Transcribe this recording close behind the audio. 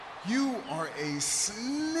You are a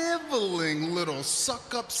sniveling little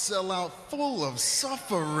suck-up sellout full of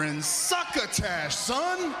suffering succotash,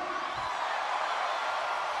 son.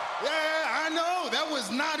 Yeah, I know, that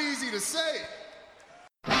was not easy to say.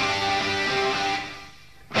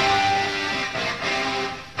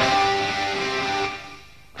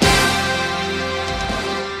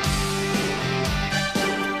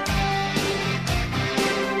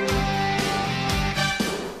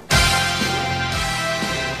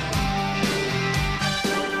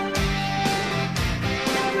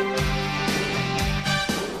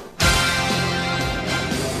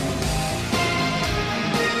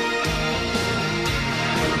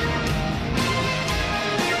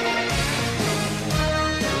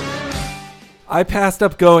 I passed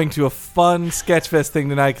up going to a fun Sketchfest thing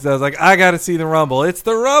tonight because I was like, I got to see the Rumble. It's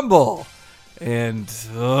the Rumble. And,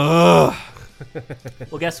 Well,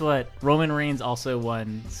 guess what? Roman Reigns also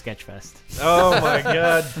won Sketchfest. Oh, my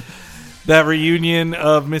God. That reunion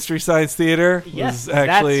of Mystery Science Theater Yes, was actually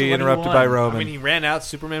that's what he interrupted won. by Roman. I mean, he ran out,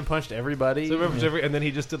 Superman punched everybody. And then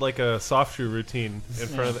he just did like a soft shoe routine in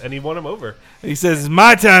front of, and he won him over. He says, it's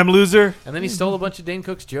my time, loser. And then he stole a bunch of Dane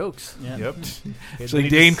Cook's jokes. Yeah. Yep. Actually,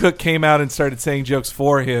 Dane Cook came out and started saying jokes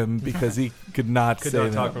for him because he could not could say not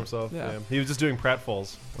them. talk for himself. Yeah. Yeah. He was just doing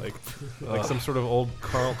pratfalls, like some sort of old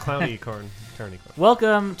clowny carny.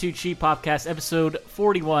 Welcome to Cheap Popcast, episode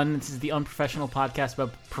 41. This is the unprofessional podcast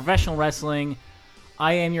about professional wrestling.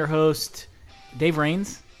 I am your host, Dave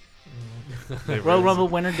Raines. Royal Rumble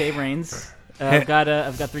winner, Dave Raines. I've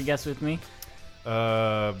got three guests with me.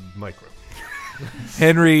 Micro.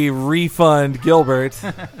 Henry Refund Gilbert.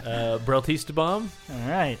 Breltista Bomb. All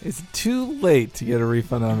right. It's too late to get a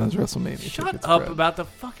refund on those WrestleMania Shut tickets, up Brett. about the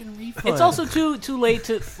fucking refund. It's also too late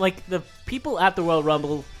to, like, the people at the Royal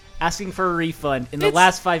Rumble asking for a refund in the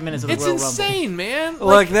last 5 minutes of the It's Royal insane, man.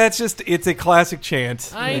 Look, that's just, it's a classic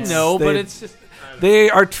chant. I know, but it's just...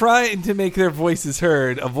 They are trying to make their voices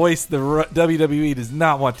heard, a voice the WWE does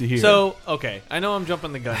not want to hear. So, okay, I know I'm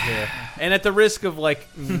jumping the gun here, and at the risk of like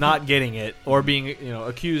not getting it or being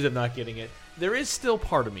accused of not getting it, there is still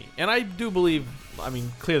part of me, and I do believe. I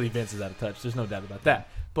mean, clearly Vince is out of touch. There's no doubt about that.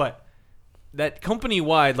 But that company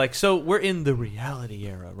wide, like, so we're in the reality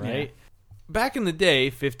era, right? Yeah. Back in the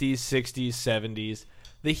day, 50s, 60s, 70s.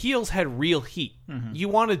 The heels had real heat. Mm-hmm. You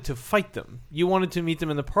wanted to fight them. You wanted to meet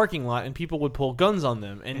them in the parking lot, and people would pull guns on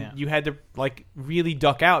them, and you had to like really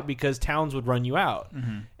duck out because towns would run you out,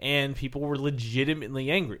 and people were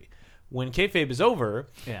legitimately angry. When kayfabe is over,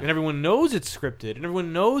 and everyone knows it's scripted, and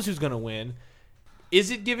everyone knows who's going to win,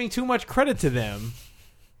 is it giving too much credit to them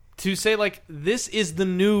to say like this is the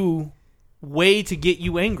new way to get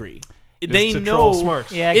you angry? They know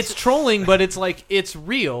it's trolling, but it's like it's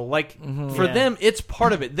real. Like for them, it's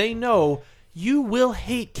part of it. They know you will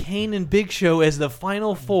hate Kane and Big Show as the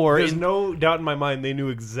final four. There's no doubt in my mind they knew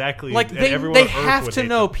exactly. Like they have to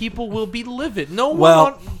know people will be livid. No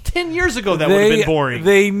one 10 years ago that would have been boring.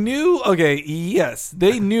 They knew. Okay, yes,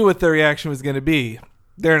 they knew what their reaction was going to be.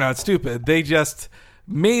 They're not stupid. They just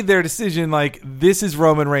made their decision like, this is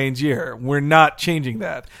Roman Reigns' year. We're not changing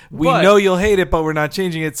that. We know you'll hate it, but we're not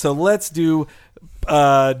changing it. So let's do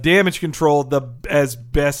damage control as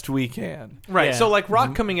best we can. Right. Yeah. So like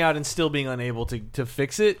Rock coming out and still being unable to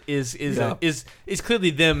fix it is clearly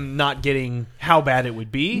them not getting how bad it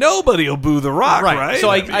would be. Nobody will boo The Rock, right? So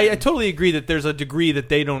I totally agree that there's a degree that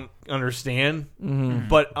they don't understand. Mm-hmm.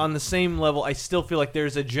 But on the same level, I still feel like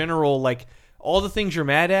there's a general like, all the things you're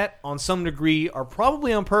mad at, on some degree, are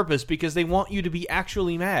probably on purpose because they want you to be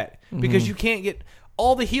actually mad. Because you can't get...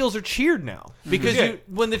 All the heels are cheered now. Because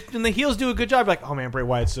when the heels do a good job, like, oh man, Bray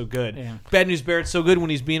Wyatt's so good. Yeah. Bad News Barrett's so good when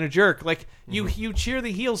he's being a jerk. Like, you cheer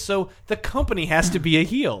the heels, so the company has to be a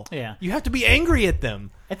heel. Yeah. You have to be angry at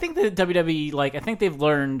them. I think the WWE, like, I think they've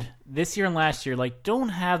learned this year and last year, like, don't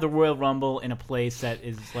have the Royal Rumble in a place that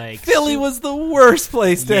is like... Philly was the worst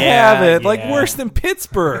place to have it. Like, worse than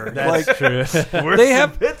Pittsburgh. That's like, true. Pittsburgh.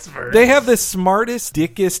 They have the smartest,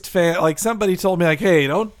 dickest fan. Like, somebody told me, like, hey,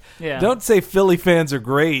 don't say Philly fans are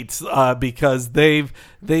great because they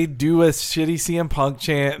do a shitty CM Punk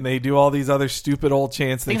chant and they do all these other stupid old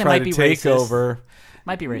chants they try to take over.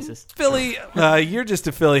 Might be racist. Philly, you're just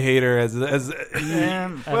a Philly hater. Well,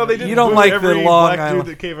 they didn't you don't boo like every the Long black Island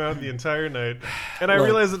dude that came out the entire night, and I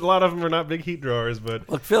realize that a lot of them are not big heat drawers. But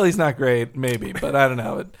look, Philly's not great, maybe, but I don't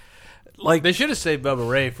know. Like they should have saved Bubba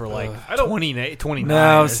Ray for like 29.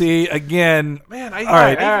 No, see again, man. All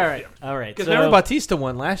right. Because remember Batista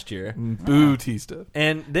won last year. Boo, Tista.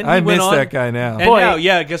 And then I he went miss on, that guy now. And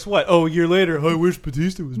now, guess what? Oh, a year later, I wish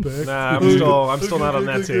Batista was back. Nah, I'm still not on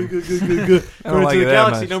that team. I don't like to the it that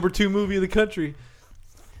Galaxy, much. number 2 movie of the country.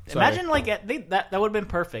 Imagine that would have been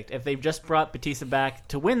perfect if they just brought Batista back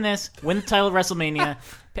to win the title of WrestleMania.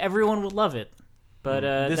 Everyone would love it. But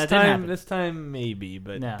this time maybe,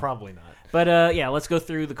 but probably not. But let's go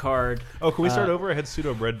through the card. Oh, can we start over? I had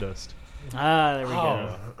pseudo bread dust. There we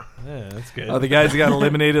go. Yeah, that's good. Oh, the guys who got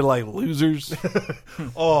eliminated like losers.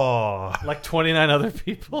 Oh, like 29 other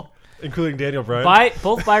people, including Daniel Bryan.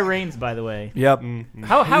 Both by Reigns, by the way. Yep.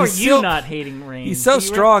 How are you not hating Reigns? He's so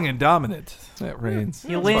strong and dominant. That Reigns.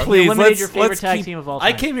 He eliminated your favorite tag team of all time.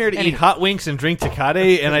 I came here to eat hot wings and drink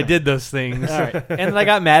Tecate, and I did those things. All right. And then I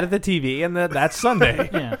got mad at the TV, and that's Sunday.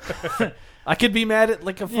 Yeah. I could be mad at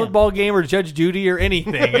like a football game or Judge Judy or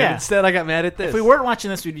anything. And instead, I got mad at this. If we weren't watching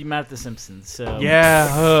this, we'd be mad at The Simpsons. So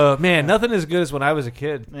man, nothing as good as when I was a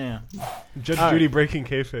kid. Yeah. Judge Judy breaking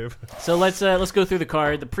kayfabe. So let's go through the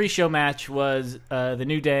card. The pre-show match was the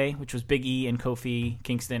New Day, which was Big E and Kofi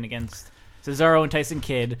Kingston against Cesaro and Tyson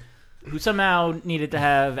Kidd, who somehow needed to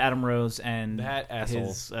have Adam Rose and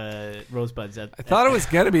his Rosebuds. I thought it was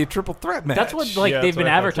going to be a triple threat match. That's what they've been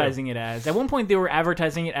advertising it as. At one point, they were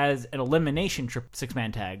advertising it as an elimination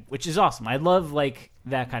six-man tag, which is awesome. I love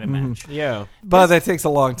that kind of match. Yeah, but that takes a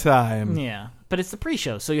long time. Yeah, but it's the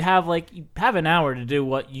pre-show, so you have an hour to do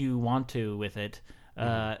what you want to with it.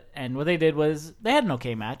 And what they did was they had an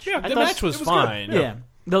okay match. Yeah, the match was fine. Yeah.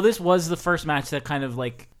 Though this was the first match that kind of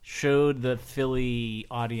showed the Philly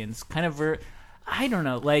audience kind of, I don't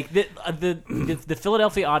know, the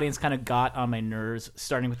Philadelphia audience kind of got on my nerves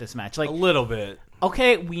starting with this match. A little bit.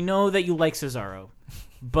 Okay, we know that you like Cesaro,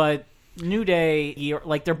 but New Day,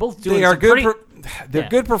 they're both doing. They are good. Pretty, they're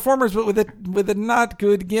good performers, but with a not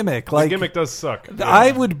good gimmick. The gimmick does suck.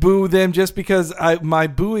 I would boo them just because my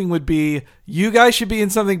booing would be, you guys should be in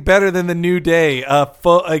something better than the New Day, a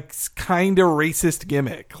kind of racist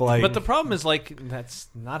gimmick. But the problem is that's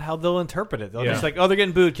not how they'll interpret it. They'll just they're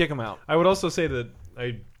getting booed, kick them out. I would also say that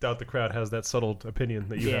I doubt the crowd has that subtle opinion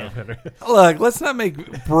that you have, Henry. Look, let's not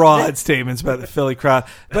make broad statements about the Philly crowd.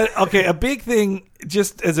 But, okay, a big thing,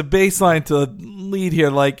 just as a baseline to lead here,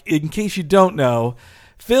 in case you don't know,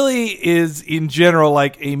 Philly is, in general,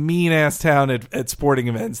 a mean-ass town at sporting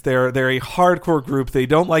events. They're a hardcore group. They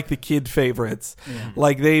don't like the kid favorites.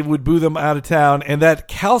 Yeah. They would boo them out of town, and that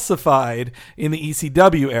calcified in the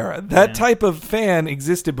ECW era. That type of fan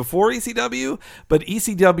existed before ECW, but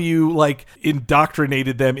ECW,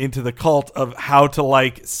 indoctrinated them into the cult of how to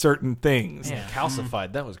like certain things. Yeah.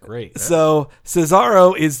 Calcified. That was great. So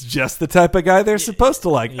Cesaro is just the type of guy they're supposed to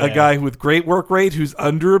like. Yeah. A guy with great work rate, who's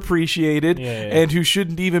underappreciated, and who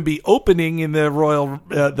shouldn't even be opening in the Royal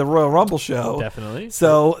Rumble show. Definitely.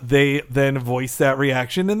 So they then voice that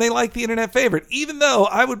reaction, and they like the internet favorite. Even though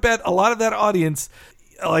I would bet a lot of that audience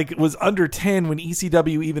was under 10 when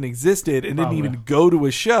ECW even existed and didn't even go to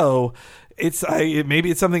a show.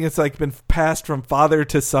 Maybe it's something that's been passed from father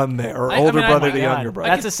to son there, or older brother to younger brother.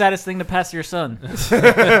 That's the saddest thing to pass to your son.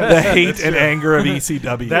 The hate and anger of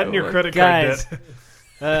ECW. That and your credit card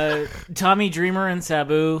debt. Tommy Dreamer and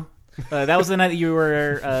Sabu. That was the night that you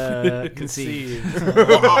were conceived.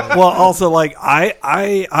 Well, also,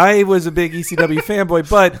 I was a big ECW fanboy,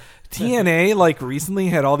 but TNA, recently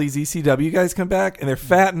had all these ECW guys come back, and they're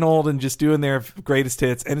fat and old and just doing their greatest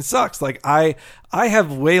hits, and it sucks. I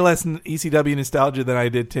have way less ECW nostalgia than I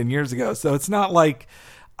did 10 years ago, so it's not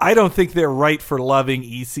I don't think they're right for loving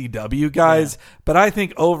ECW guys, but I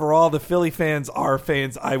think overall the Philly fans are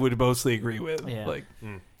fans I would mostly agree with. Yeah.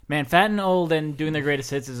 Man, fat and old and doing their greatest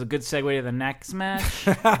hits is a good segue to the next match.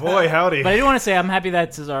 Boy, howdy. But I do want to say I'm happy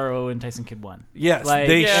that Cesaro and Tyson Kidd won. Yes,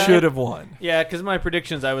 they should have won. Yeah, because my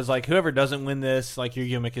predictions, I was whoever doesn't win this, your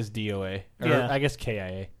gimmick is DOA. Or I guess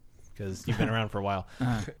KIA, because you've been around for a while.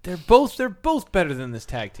 They're both better than this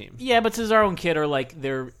tag team. Yeah, but Cesaro and Kidd are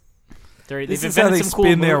this is how they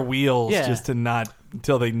spin their wheels just to not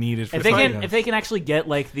until they need it. For if they can actually get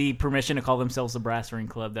the permission to call themselves the Brass Ring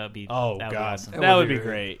Club, that would be awesome. That would be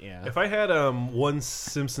great. Yeah. If I had one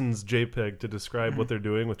Simpsons JPEG to describe what they're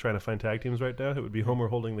doing with trying to find tag teams right now, it would be Homer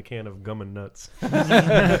holding the can of gum and nuts.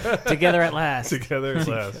 Together at last. Together at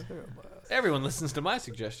last. Everyone listens to my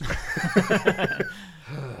suggestion.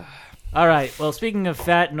 All right. Well, speaking of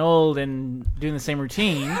fat and old and doing the same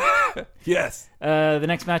routine, yes. The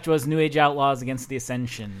next match was New Age Outlaws against the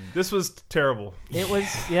Ascension. This was terrible. It was,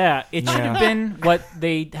 It should have been what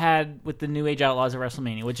they had with the New Age Outlaws at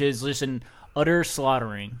WrestleMania, which is just an utter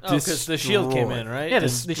slaughtering. Oh, because the Shield came in, right? Yeah,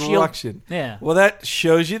 the Shield. Yeah. Well, that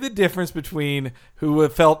shows you the difference between who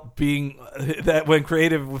felt when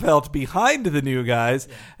creative felt behind the new guys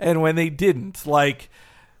and when they didn't.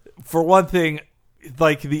 For one thing,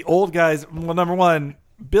 the old guys, well, number one,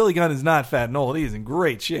 Billy Gunn is not fat and old. He is in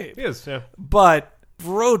great shape. He is, yeah. But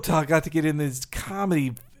Road Dogg got to get in this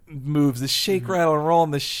comedy moves, the shake, rattle, and roll,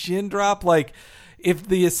 and the shin drop. Like, if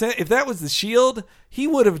that was the Shield, he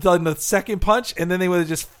would have done the second punch, and then they would have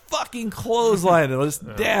just fucking clotheslined it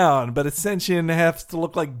just down. But Ascension has to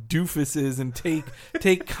look like doofuses and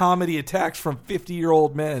take comedy attacks from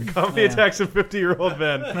 50-year-old men. Comedy attacks from 50-year-old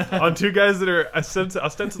men on two guys that are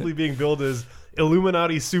ostensibly being billed as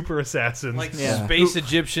Illuminati super assassins, like space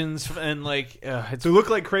Egyptians, and like who look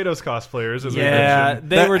like Kratos cosplayers. As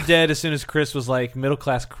they were dead as soon as Chris was like middle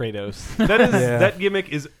class Kratos. That gimmick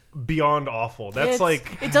is beyond awful.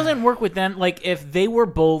 It doesn't work with them. Like if they were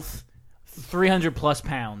both 300 plus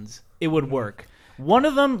pounds, it would work. One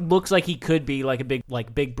of them looks like he could be like a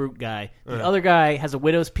big brute guy. The other guy has a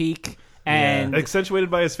widow's peak and accentuated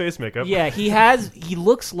by his face makeup. Yeah, he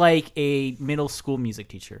looks like a middle school music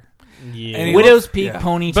teacher. Yeah, and widow's peak,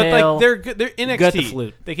 ponytail. But like they're NXT. Got the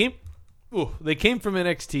flute. They came from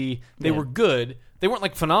NXT. They were good. They weren't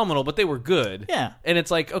like phenomenal, but they were good. Yeah. And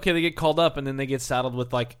it's like, okay, they get called up, and then they get saddled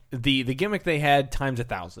with like the gimmick they had times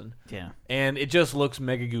 1,000. Yeah. And it just looks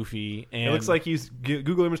mega goofy. And it looks like you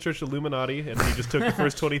Google image search Illuminati, and he just took the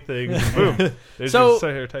first 20 things. And boom. There's so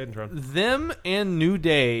your Titantron. Them and New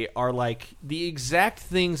Day are like the exact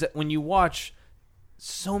things that when you watch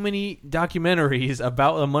so many documentaries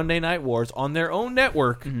about the Monday Night Wars on their own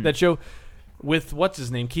network that show with what's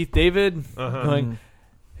his name, Keith David, going.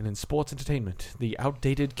 And in sports entertainment, the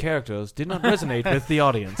outdated characters did not resonate with the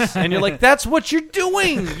audience. And you're like, that's what you're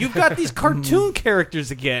doing! You've got these cartoon characters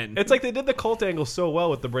again. It's like they did the cult angle so well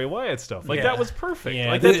with the Bray Wyatt stuff. Like, that was perfect. Yeah.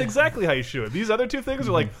 Like, that's exactly how you should. These other two things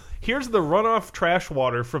are like, here's the runoff trash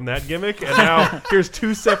water from that gimmick, and now here's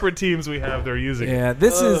two separate teams we have that are using it. Yeah,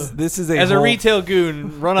 this is a as a retail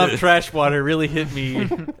goon, runoff trash water really hit me.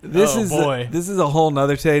 This is a whole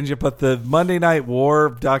nother tangent, but the Monday Night War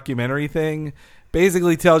documentary thing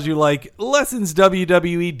basically tells you like lessons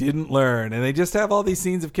WWE didn't learn, and they just have all these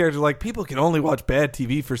scenes of characters like people can only watch bad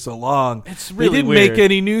TV for so long. It's really they didn't weird. make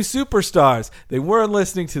any new superstars. They weren't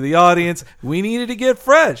listening to the audience. We needed to get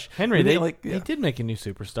fresh. Henry, they did make a new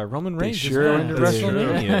superstar. Roman Reigns sure just going to did.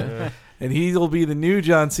 WrestleMania. And he'll be the new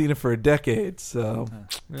John Cena for a decade. So,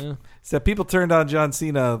 except people turned on John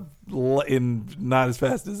Cena in not as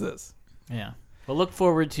fast as this. Yeah. Well, look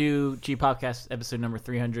forward to G Podcast episode number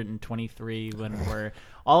 323 when we're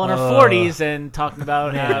all in our 40s and talking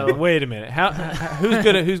about how. Wait a minute,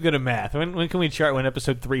 who's good at math? When can we chart when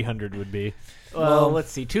episode 300 would be? Well,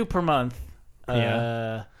 let's see, 2 per month.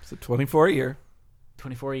 So 24 a year.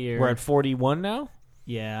 24 a year. We're at 41 now.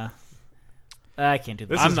 Yeah. I can't do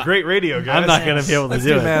that. This is great radio, guys. I'm not going to be able to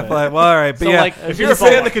do it. Math. Well, all right, but So, like, If you're a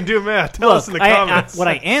fan that can do math, tell us in the comments. What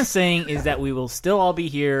I am saying is that we will still all be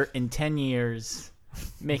here in 10 years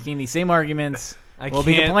making these same arguments. We'll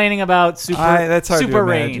be complaining about that's hard super to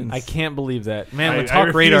rain. imagine. I can't believe that, man. When I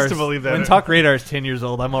refuse to believe that. When Talk Radar is 10 years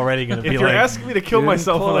old, I'm already going to be If you're like, asking me to kill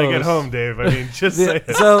myself when I get home, Dave, I mean, just say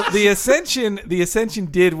it. So the Ascension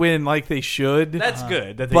did win like they should. that's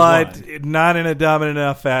good. That they but won. not in a dominant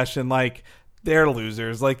enough fashion. Like they're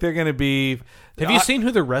losers. Like they're going to be. Have you seen who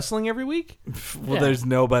they're wrestling every week? Well, there's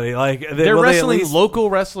nobody. Like they're wrestling they at least, local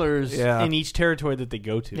wrestlers Yeah. in each territory that they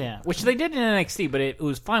go to. Yeah, which they did in NXT, but it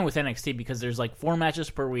was fine with NXT because there's like 4 matches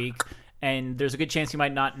per week, and there's a good chance you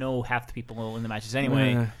might not know half the people in the matches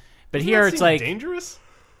anyway. But Doesn't here that it's seem like dangerous.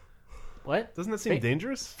 what? Doesn't that seem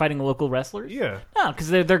dangerous? Fighting local wrestlers? Yeah. No, because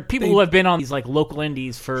they're people who have been on these like local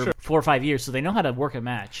indies for 4 or 5 years, so they know how to work a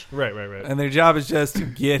match. Right. and their job is just to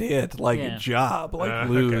get hit, like a job, like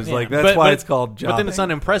lose. Okay. Like Yeah. that's why it's called jobbing. But then it's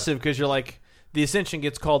unimpressive because you're like, the Ascension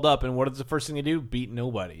gets called up, and what is the first thing they do? Beat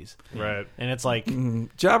nobodies. Right. And it's like,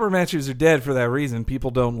 Jobber matches are dead for that reason.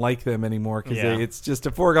 People don't like them anymore because it's just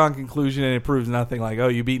a foregone conclusion and it proves nothing. Like, oh,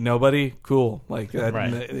 you beat nobody? Cool. Like that.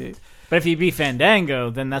 Right. But if you beat Fandango,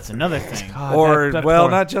 then that's another thing.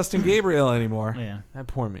 God, not Justin Gabriel anymore. Yeah. that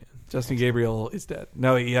poor man. Justin Gabriel is dead.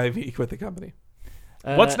 No, he quit the company.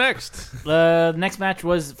 What's next? The next match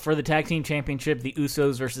was for the tag team championship: the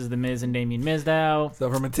Usos versus the Miz and Damien Mizdow.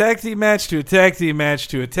 So from a tag team match to a tag team match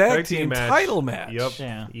to a tag team match. title match.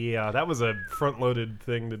 Yep. Yeah, that was a front-loaded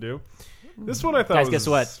thing to do. This one I thought Guys, was... guess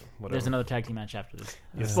what? Whatever. There's another tag team match after this.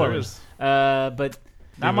 Yes, Spoilers. But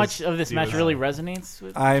not much of this match really resonates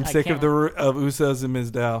with. I am sick of Usos and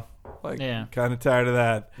Mizdow. Like, kind of tired of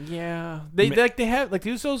that. Yeah, they have the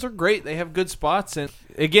Usos are great. They have good spots, and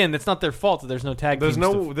again, it's not their fault that there's no tag. There's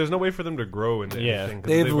no way for them to grow into anything.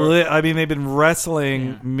 They've been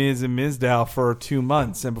wrestling Miz and Mizdow for 2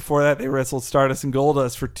 months, and before that they wrestled Stardust and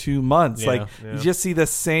Goldust for 2 months. You just see the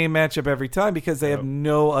same matchup every time because they have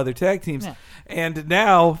no other tag teams. Yeah. And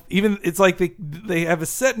now, even it's like they have a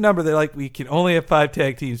set number. They're like, we can only have 5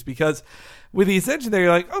 tag teams because with the Ascension, they're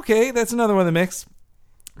like, okay, that's another one in the mix.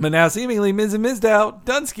 But now seemingly Miz and Mizdow,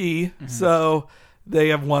 Dunsky, so they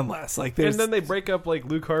have one less. Like, And then they break up like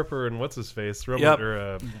Luke Harper and what's his face, Roman, Yep.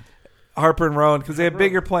 or, Harper and Rowan, because they have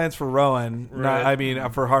bigger plans for Rowan.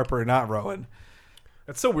 Right. For Harper, not Rowan.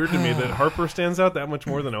 It's so weird to me that Harper stands out that much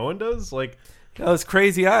more than Owen does. Like, Those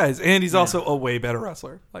crazy eyes. And he's also a way better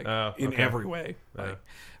wrestler. Like, in okay. every way. Yeah. Like,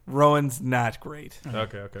 Rowan's not great.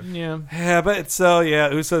 okay. Yeah. Yeah, but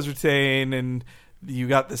Usos retain, and you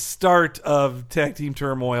got the start of tag team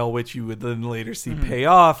turmoil, which you would then later see pay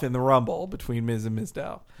off in the Rumble between Miz and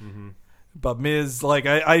Mizdow. But Miz, like,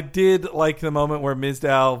 I did like the moment where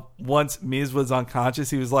Mizdow, once Miz was unconscious,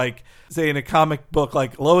 he was like, say in a comic book,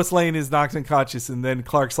 like, Lois Lane is knocked unconscious, and then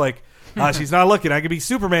Clark's like, she's not looking. I can be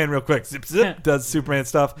Superman real quick. Zip, zip, does Superman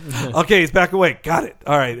stuff. Okay, he's back awake. Got it.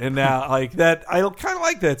 All right. And now, like, that, I kind of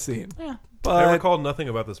like that scene. Yeah. But I recall nothing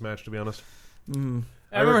about this match, to be honest.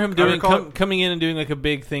 I remember him coming in and doing like a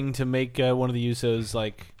big thing to make one of the Usos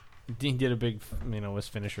like he did a big was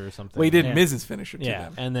finisher or something. well, he did Miz's finisher too. yeah,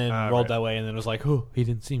 Then. and then rolled that way, and then it was like, oh, he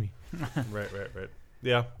didn't see me. Right.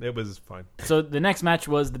 Yeah, it was fine. So the next match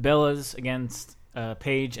was the Bellas against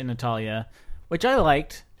Paige and Natalya, which I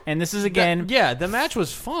liked. And this is again, the match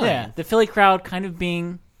was fun. the Philly crowd kind of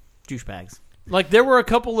being douchebags. Like there were a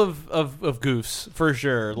couple of goofs for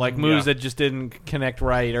sure, like moves that just didn't connect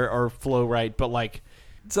right or flow right, but like.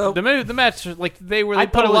 So the match, like they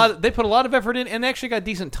put a lot of effort in, and they actually got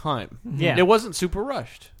decent time. Yeah, it wasn't super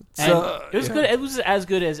rushed. And it was good. It was as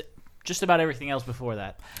good as just about everything else before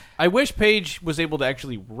that. I wish Paige was able to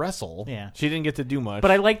actually wrestle. Yeah, she didn't get to do much.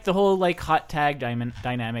 But I liked the whole like hot tag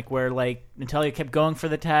dynamic where like Natalya kept going for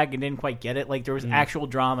the tag and didn't quite get it. Like there was actual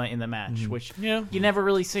drama in the match, which you never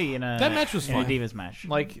really see in a match was fun. A Divas match.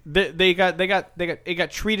 Like they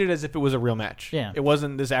got treated as if it was a real match. Yeah, it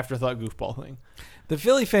wasn't this afterthought goofball thing. The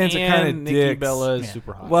Philly fans are kind of Nikki dicks. Bella is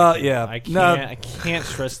super hot. Well, I can't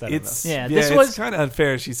stress that enough. This it's was kind of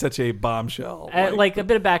unfair. She's such a bombshell. Like a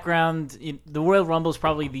bit of background, the Royal Rumble is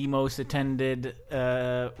probably the most attended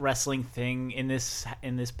wrestling thing in this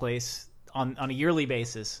place on a yearly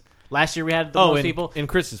basis. Last year we had the most people in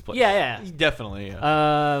Chris's place. Yeah, definitely.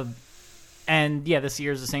 Yeah. And this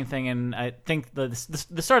year's the same thing. And I think the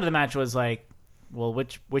start of the match was like, well,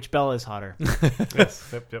 which Bella is hotter?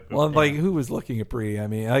 Yes. Yep. Well, like, who was looking at Brie? I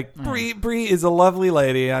mean, like, Brie is a lovely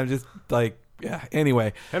lady. I'm just like, yeah.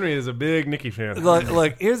 Anyway, Henry is a big Nikki fan.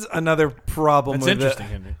 Look, here's another problem. That's interesting,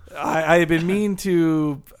 Henry. I've been mean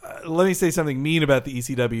to. Let me say something mean about the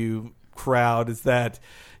ECW crowd. Is that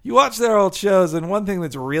you watch their old shows, and one thing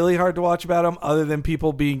that's really hard to watch about them, other than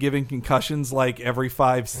people being given concussions like every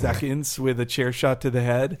 5 seconds with a chair shot to the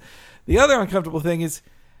head, the other uncomfortable thing is.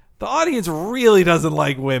 The audience really doesn't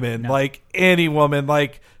like women, like any woman.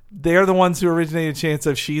 Like, they're the ones who originated chants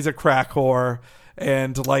of she's a crack whore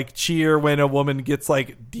and, like, cheer when a woman gets,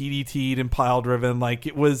 like, DDT'd and pile driven. Like,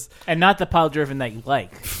 it was... And not the pile driven that you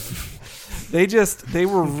like. They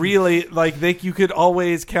were really, like, you could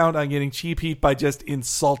always count on getting cheap heat by just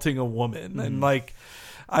insulting a woman. And, like,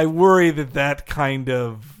 I worry that kind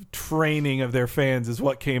of training of their fans is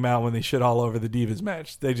what came out when they shit all over the Divas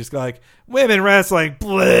match. They just go like, women wrestling,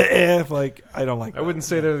 bleh. Like, I don't like that. I wouldn't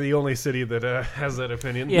say they're the only city that has that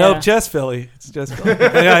opinion. Yeah. Nope, just Philly. It's just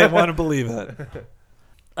Philly. I want to believe that.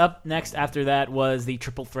 Up next after that was the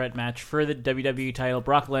triple threat match for the WWE title: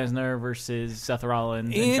 Brock Lesnar versus Seth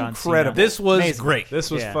Rollins and John Cena. Incredible. This was Amazing. great. This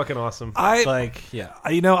was fucking awesome. I thought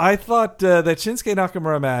that Shinsuke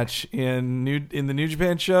Nakamura match in the New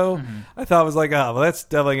Japan show, I thought was like, oh, well, that's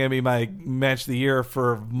definitely going to be my match of the year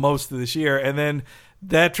for most of this year. And then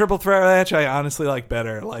that triple threat match, I honestly like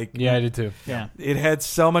better. Like, Yeah, I did too. Yeah. It had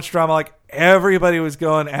so much drama. Like, everybody was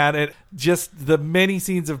going at it. Just the many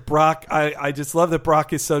scenes of Brock. I just love that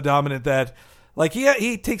Brock is so dominant that, like,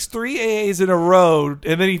 he takes 3 AAs in a row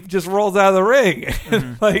and then he just rolls out of the ring.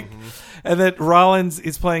 And that Rollins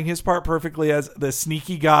is playing his part perfectly as the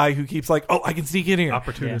sneaky guy who keeps like, oh, I can sneak in here.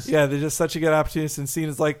 Opportunist. Yeah, they're just such a good opportunist. And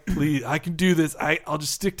Cena's like, please, I can do this. I'll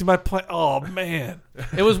just stick to my plan. Oh, man.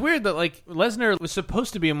 It was weird that like Lesnar was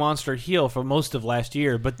supposed to be a monster heel for most of last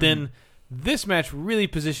year, but then this match really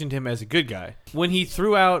positioned him as a good guy. When he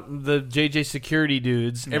threw out the JJ security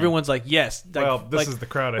dudes, everyone's like, yes. Like, Well, this is the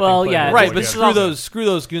crowd. Well, I think, yeah, Right, but Yeah. screw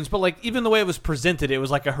those goons. But like, even the way it was presented, it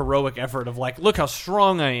was like a heroic effort of like, look how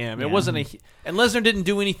strong I am. It wasn't and Lesnar didn't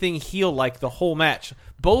do anything heel like the whole match.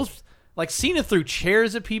 Both like Cena threw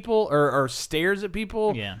chairs at people or stairs at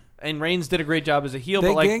people. Yeah. and Reigns did a great job as a heel. They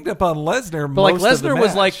but like ganged up on Lesnar. But like most of the Lesnar was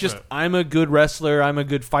match. like, just I'm a good wrestler, I'm a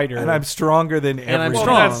good fighter, and I'm stronger than And I'm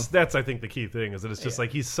everyone. strong. That's I think the key thing is that it's just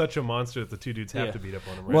like he's such a monster that the two dudes have to beat up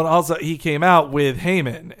on him. Right? Well, also he came out with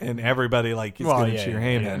Heyman, and everybody like is Well, going to yeah, cheer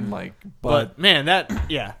yeah, Heyman. Like, But man,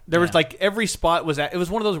 there was like every spot was it was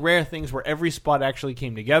one of those rare things where every spot actually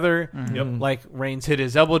came together. Yep. Like Reigns hit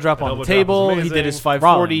his elbow drop on elbow the drop was table. He amazing. did his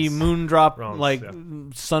 540 Rollins. moon drop, Rollins, like yeah.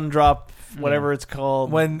 sun drop, whatever it's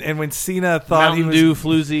called. when Cena thought Mountain he Dew was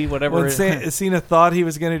floozy, whatever. when Cena thought he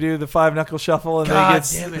was going to do the 5-knuckle shuffle, and God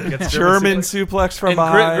then he gets damn it. Gets German suplex from and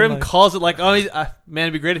behind. Grim like- calls it like, oh, man,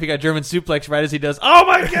 it'd be great if he got German suplex right as he does. Oh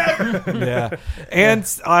my god! Yeah,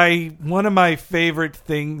 and one of my favorite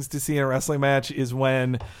things to see in a wrestling match is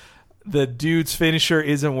when the dude's finisher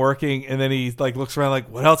isn't working, and then he like looks around like,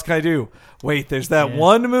 what else can I do? Wait, there's that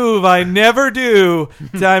one move I never do.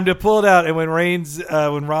 Time to pull it out. And when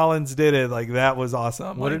Rollins did it, like that was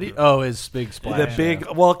awesome. What Like, did he? Oh, his big splash. The big,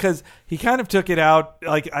 well, because he kind of took it out.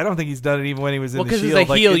 Like I don't think he's done it even when he was in Well, the because Shield. as a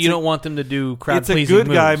Like, heel, it's you don't want them to do crowd It's a pleasing good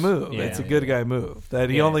guy moves. move. Yeah. It's a good guy move that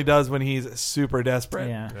he Yeah. only does when he's super desperate.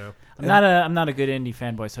 Yeah. Yeah. I'm not a good indie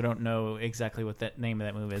fanboy, so I don't know exactly what that name of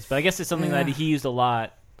that move is. But I guess it's something that he used a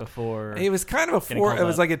lot before. It was kind of a Getting called it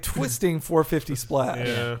was up. like a twisting 450 splash.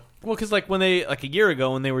 Yeah. Well, because like when they like a year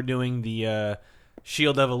ago when they were doing the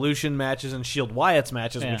Shield Evolution matches and Shield Wyatt's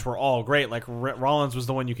matches, Yeah. which were all great. Like Rollins was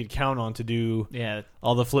the one you could count on to do Yeah.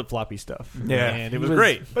 all the flip floppy stuff. Yeah. and it was He was-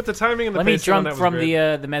 great. But the timing and the Let me pacing on jump that was from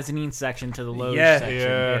great. the mezzanine section to the loge Yeah. section.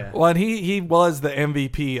 Yeah. Well, and he was the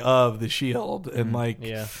MVP of the Shield, and like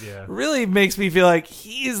Yeah. Yeah. really makes me feel like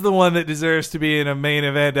he's the one that deserves to be in a main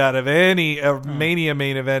event out of any Mania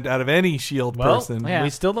main event out of any Shield Well, person. yeah.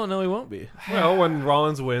 we still don't know he won't be. Well, when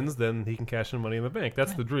Rollins wins, then he can cash in Money in the Bank.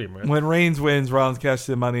 That's the dream, right? When Reigns wins, Rollins cashes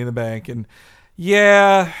the Money in the Bank, and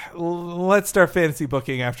yeah, let's start fantasy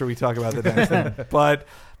booking after we talk about the next thing. But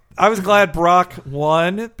I was glad Brock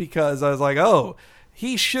won because I was like, oh,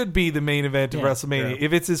 he should be the main event of Yeah. WrestleMania. Yeah.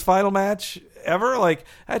 If it's his final match ever, like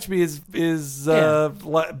that should be his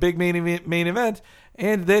big main event.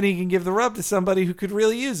 And then he can give the rub to somebody who could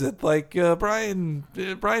really use it, like Brian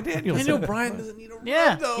Danielson. I know Brian doesn't need a rub,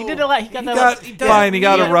 Yeah, though. he did a lot. He got He that. got, last- fine. He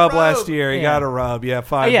got a need a rub rub. last year. He Yeah. got a rub. Yeah,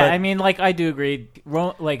 fine. yeah, but I mean, like I do agree.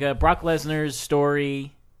 Like Brock Lesnar's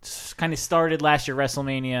story kind of started last year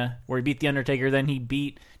WrestleMania, where he beat the Undertaker. Then he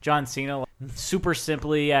beat John Cena super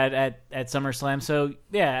simply at SummerSlam. So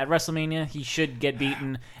yeah, at WrestleMania he should get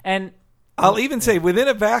beaten. And I'll even say within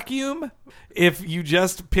a vacuum, if you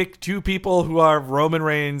just pick two people who are Roman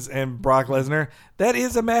Reigns and Brock Lesnar, that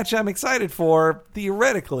is a match I'm excited for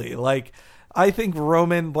theoretically. Like I think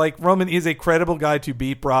Roman is a credible guy to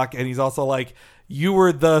beat Brock, and he's also like, you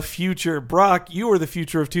were the future, Brock. You were the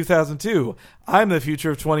future of 2002. I'm the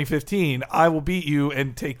future of 2015. I will beat you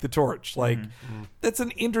and take the torch. Like that's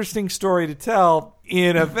an interesting story to tell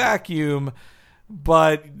in a vacuum.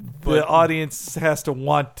 But the audience has to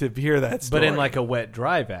want to hear that story. But in like a wet,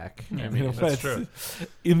 dry vac. I mean, That's true.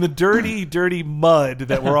 In the dirty, dirty mud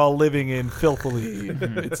that we're all living in filthily,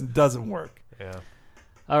 it doesn't work. Yeah.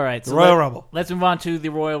 all right, so Royal Rumble. Let's move on to the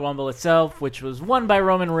Royal Rumble itself, which was won by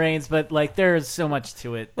Roman Reigns. But like, there's so much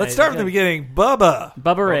to it. Let's start from the beginning. Bubba.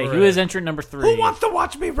 Bubba Ray, who Ray. is entrant number 3. to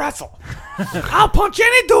watch me wrestle? I'll punch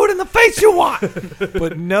any dude in the face you want.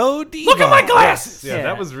 But no Diva. Look at my glasses. Yeah, Yeah.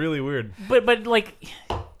 that was really weird. But like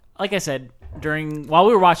I said, while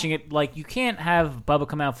we were watching it, like you can't have Bubba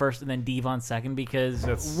come out first and then Devon second because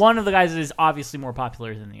That's- one of the guys is obviously more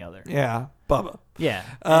popular than the other. Yeah, Bubba. Yeah.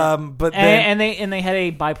 But then and they had a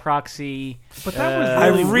by proxy. But that was I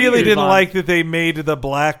really really weird. didn't Devon. like that they made the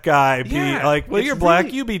black guy be Yeah, like, well, it's you're black,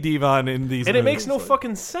 really- you be Devon in these And it movies. makes no Like,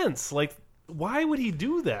 fucking sense. Like, why would he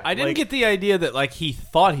do that? I didn't Like, get the idea that like he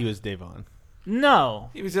thought he was Devon.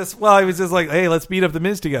 No. He was just like, hey, let's beat up the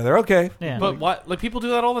Miz together. Okay. Yeah. But what? Like people do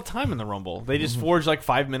that all the time in the Rumble. They just forge like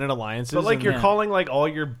 5-minute alliances. But like and- you're Yeah. calling like all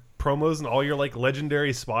your promos and all your like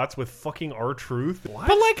legendary spots with fucking R-Truth. What?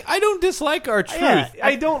 But like I don't dislike our truth. Yeah.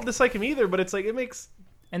 I don't dislike him either, but it's like it makes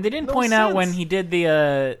And they didn't No point out when sense. he did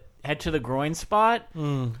the head to the groin spot.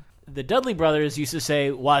 The Dudley brothers used to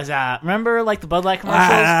say "What's up?" Remember, like the Bud Light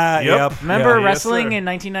commercials. Yep. Remember Yeah, wrestling yes, sir. in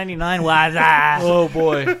 1999? What's up? Oh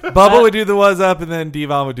boy. Bubba would do the was up, and then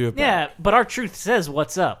Devon would do it. Yeah, but our truth says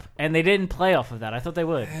 "What's up," and they didn't play off of that. I thought they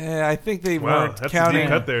would. I think they wow. weren't That's a counting. deep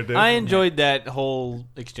cut there, dude. I enjoyed that whole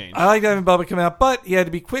exchange. I liked having Bubba come out, but he had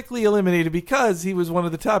to be quickly eliminated because he was one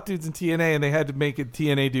of the top dudes in TNA, and they had to make a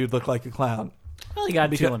TNA dude look like a clown. Well, he got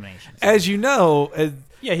 2 Because- eliminations. As you know,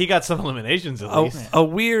 yeah, he got some eliminations at least. a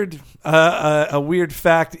weird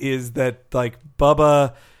fact is that like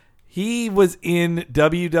Bubba, he was in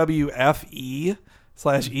WWFE,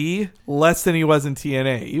 /E less than he was in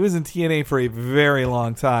TNA. He was in TNA for a very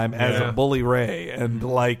long time as a Bully Ray, and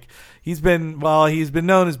like he's been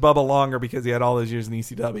known as Bubba longer because he had all those years in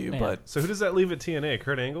ECW. Yeah. But So who does that leave at TNA?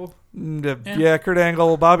 Kurt Angle? yeah, Kurt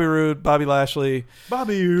Angle, Bobby Roode, Bobby Lashley,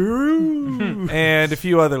 Bobby Roode. and a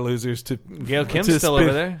few other losers to Gail Kim's to still spin-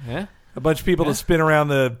 over there. Yeah. A bunch of people to spin around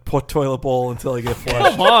the toilet bowl until they get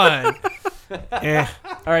flushed. Come on.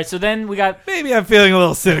 All right, so then we got Maybe I'm feeling a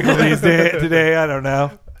little cynical today. I don't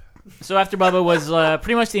know. So after Bubba was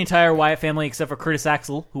pretty much the entire Wyatt family except for Curtis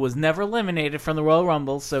Axel, who was never eliminated from the Royal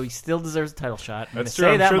Rumble, so he still deserves a title shot. That's true.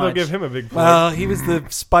 I'm sure they'll give him a big point. Well, he was the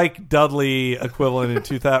Spike Dudley equivalent in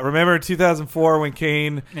 2000. Remember 2004 when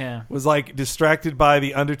Kane was like distracted by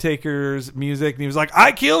the Undertaker's music, and he was like,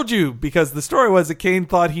 "I killed you," because the story was that Kane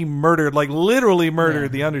thought he murdered, like literally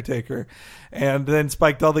murdered the Undertaker, and then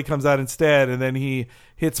Spike Dudley comes out instead, and then he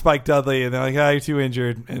hits Spike Dudley, and they're like, "Ah, you're too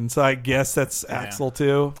injured," and so I guess that's Axel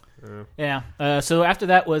too. Yeah. So after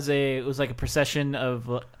that it was like a procession of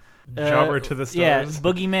Jobber to the stars. Yeah,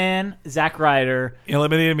 Boogeyman, Zack Ryder.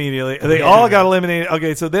 Eliminated immediately. They all got eliminated.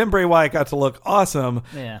 Okay, so then Bray Wyatt got to look awesome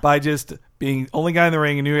by just being only guy in the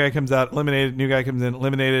ring. A new guy comes out, eliminated. New guy comes in,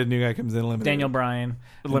 eliminated. New guy comes in, eliminated. Daniel Bryan.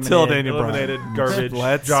 Until Daniel eliminated. Bryan. Garbage.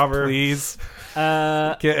 Let's Jobber. please.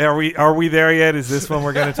 Okay, are we there yet? Is this when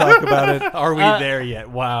we're going to talk about it? Are we there yet?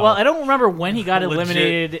 Wow. Well, I don't remember when he got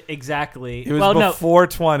eliminated exactly. It was before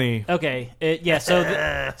 20. Okay.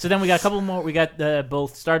 So then we got a couple more. We got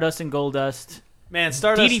both Stardust and Goldust. Man,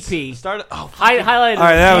 Stardust. DDP. Highlighted. All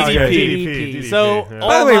right, that was good. DDP. So, Yeah.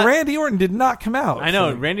 By the way, Randy Orton did not come out. I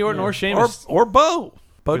know Randy Orton or Sheamus or Bo.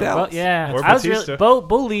 Bo Well, Dallas. yeah, Or I was Batista. really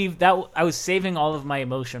Bo leave that. I was saving all of my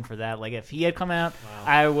emotion for that. Like if he had come out,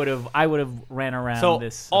 I would have ran around So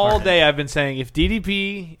this all apartment. day I've been saying if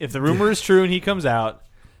the rumor is true and he comes out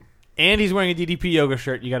and he's wearing a DDP yoga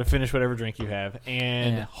shirt, you got to finish whatever drink you have.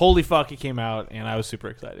 And holy fuck, it came out, and I was super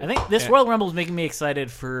excited. I think this Royal Rumble is making me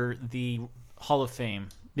excited for the Hall of Fame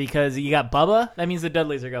because you got Bubba. That means the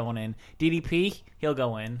Dudleys are going in. DDP, he'll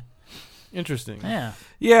go in. Interesting. Yeah.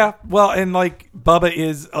 Yeah, well, and like Bubba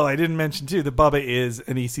is. Oh, I didn't mention too. The Bubba is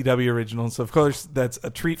an ECW original, so of course that's a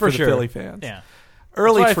treat for the sure. Philly fans. Yeah.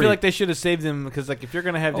 Early That's why I treat. feel like they should have saved him because, like, if you're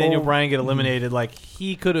going to have Daniel Bryan get eliminated, like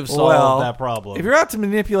he could have solved that problem. If you're out to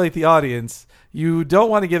manipulate the audience, you don't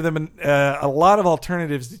want to give them a lot of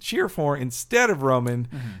alternatives to cheer for instead of Roman.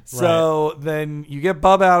 So then you get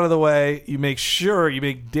Bubba out of the way. You make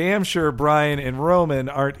damn sure Bryan and Roman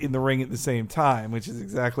aren't in the ring at the same time, which is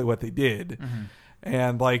exactly what they did.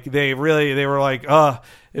 And like they were like,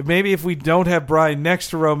 maybe if we don't have Bryan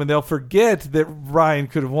next to Roman, they'll forget that Bryan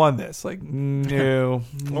could have won this. Like, no.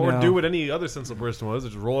 Or no. do what any other sensible person was,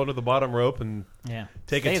 just roll under the bottom rope and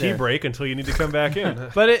take a tea break until you need to come back in.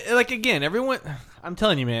 But again, I'm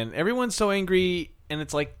telling you, man, everyone's so angry, and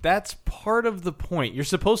it's like that's part of the point. You're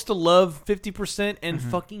supposed to love 50% and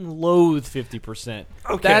fucking loathe 50%.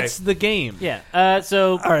 Okay. That's the game. Yeah.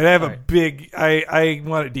 So All right, I have a big. I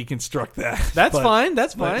want to deconstruct that. That's fine.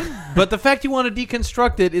 That's fine. But the fact you want to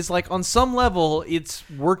deconstruct it is like on some level, it's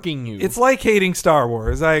working you. It's like hating Star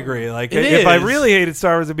Wars. I agree. Like It if I is. really hated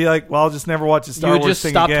Star Wars, I'd be like, well, I'll just never watch a Star You would Wars just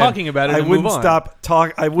thing stop again. talking about it I and wouldn't move on. stop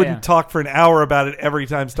talk. I wouldn't Yeah. talk for an hour about it every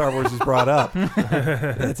time Star Wars is brought up.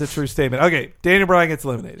 That's a true statement. Okay, Daniel Bryan gets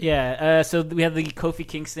eliminated. yeah. So we have the Kofi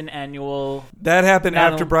Kingston annual. That happened Now-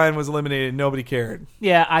 after Bryan was eliminated. Nobody cared.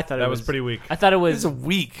 Yeah, I thought That it was pretty weak. I thought it It was. was a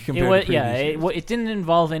week It compared was to previous years. it didn't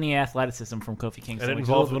involve any athleticism from Kofi Kingston. And it which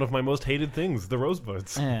involves was- one of my most hated things, the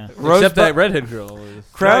Rosebuds. Yeah. Except that redhead girl.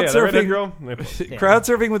 crowd the redhead surfing. girl. Crowd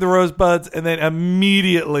surfing with the Rosebuds, and then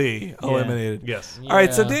immediately eliminated. Yes. All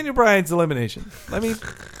right, so Yeah. Daniel Bryan's elimination. Let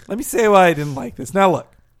me say why I didn't like this. Now look,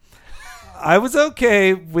 I was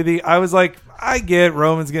okay with I was like, I get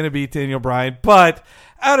Roman's going to beat Daniel Bryan, but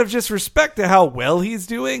out of just respect to how well he's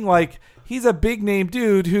doing, like he's a big name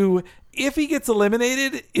dude who, if he gets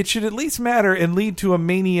eliminated, it should at least matter and lead to a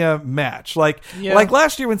Mania match. Like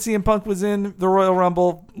last year when CM Punk was in the Royal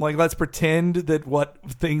Rumble, like let's pretend that what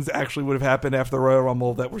things actually would have happened after the Royal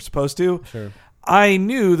Rumble that we're supposed to. Sure. I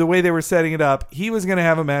knew the way they were setting it up, he was going to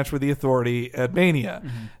have a match with the Authority at Mania.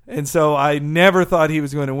 And so I never thought he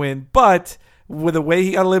was going to win. But with the way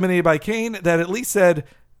he got eliminated by Kane, that at least said,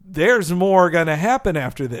 there's more going to happen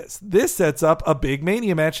after this. This sets up a big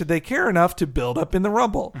Mania match that they care enough to build up in the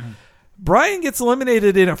Rumble. Bryan gets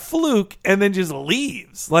eliminated in a fluke and then just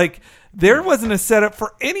leaves. Like, there wasn't a setup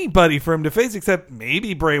for anybody for him to face except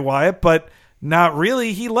maybe Bray Wyatt, but not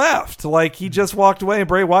really. He left. Like, he just walked away, and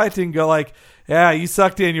Bray Wyatt didn't go like, yeah, you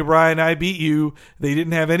suck, Daniel Bryan. I beat you. They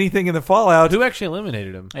didn't have anything in the fallout. Who actually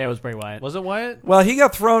eliminated him? Yeah, it was Bray Wyatt. Was it Wyatt? Well, he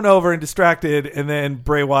got thrown over and distracted, and then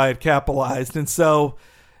Bray Wyatt capitalized. And so,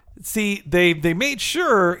 see, they made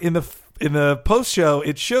sure in the post show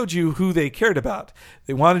it showed you who they cared about.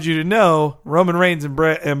 They wanted you to know Roman Reigns and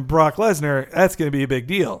Brock Lesnar. That's going to be a big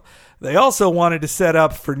deal. They also wanted to set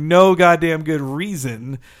up, for no goddamn good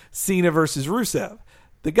reason, Cena versus Rusev.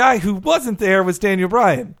 The guy who wasn't there was Daniel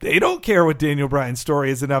Bryan. They don't care what Daniel Bryan's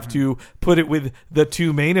story is enough to put it with the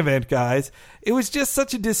two main event guys. It was just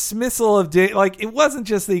such a dismissal of it wasn't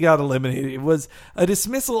just that he got eliminated. It was a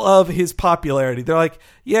dismissal of his popularity. They're like,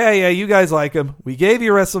 yeah, you guys like him. We gave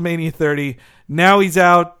you WrestleMania 30. Now he's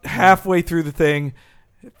out halfway through the thing.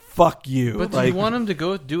 Fuck you. But do you want him to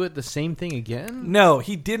go do it the same thing again? No,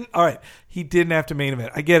 he didn't. All right, he didn't have to main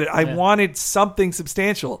event. I get it. I wanted something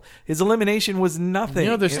substantial. His elimination was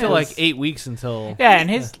nothing. There's still like 8 weeks until. Yeah, and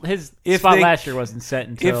his spot last year wasn't set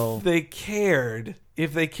until. If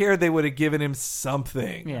they cared, they would have given him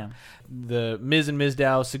something. Yeah. The Miz and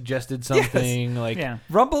Mizdow suggested something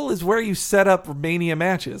Rumble is where you set up Mania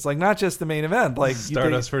matches, like not just the main event, like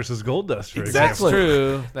Stardust versus Goldust, for exactly.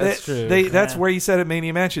 example. That's true. That's where you set up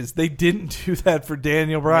Mania matches. They didn't do that for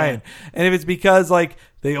Daniel Bryan, and if it's because like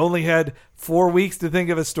they only had 4 weeks to think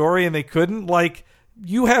of a story and they couldn't, like.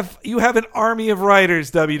 You have an army of writers,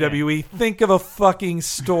 WWE. Yeah. Think of a fucking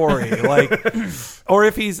story, like, or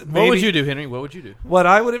if he's. What would you do, Henry? What would you do? What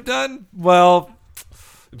I would have done? Well,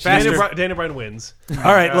 Daniel Bryan wins.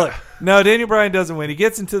 All right, look. No, Daniel Bryan doesn't win. He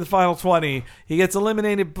gets into the final 20. He gets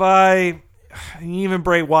eliminated by even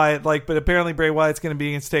Bray Wyatt. But apparently Bray Wyatt's going to be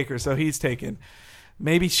against Taker, so he's taken.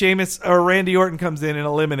 Maybe Sheamus or Randy Orton comes in and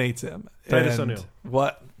eliminates him. Titus O'Neil.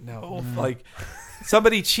 What? No,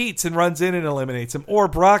 somebody cheats and runs in and eliminates him, or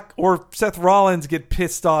Brock or Seth Rollins get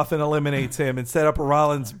pissed off and eliminates him and set up a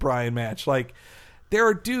Rollins-Bryan match. Like, there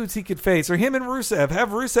are dudes he could face, or him and Rusev. Have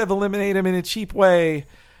Rusev eliminate him in a cheap way,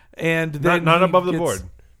 and then not above the board.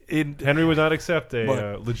 Henry would not accept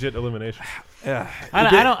a legit elimination. I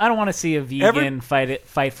don't want to see a vegan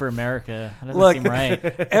fight for America. That doesn't seem right.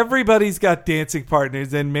 Everybody's got dancing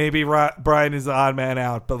partners, and maybe Bryan is the odd man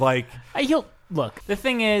out. But look. The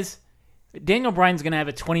thing is, Daniel Bryan's going to have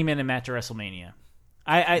a 20-minute match at WrestleMania.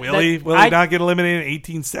 Will he not get eliminated in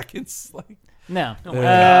 18 seconds? No. Oh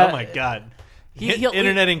my God.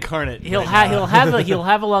 Internet incarnate. He'll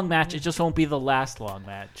have a long match. It just won't be the last long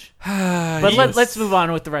match. But let's move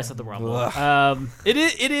on with the rest of the Rumble.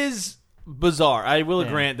 It is bizarre. I will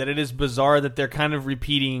grant that it is bizarre that they're kind of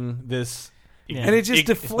repeating this, and it just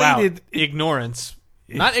deflated ignorance,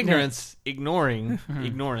 not ignorance, ignoring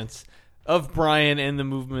ignorance of Bryan and the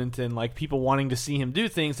movement and like people wanting to see him do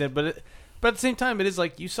things. But at the same time, it is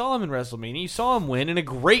like you saw him in WrestleMania, you saw him win in a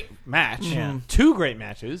great match, 2 great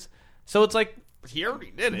matches. So it's like he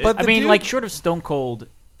already did it. But short of Stone Cold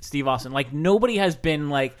Steve Austin, nobody has been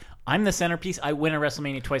like, I'm the centerpiece. I win a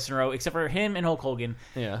WrestleMania twice in a row, except for him and Hulk Hogan.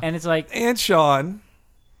 Yeah, and it's like and Shawn.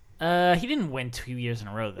 He didn't win 2 years in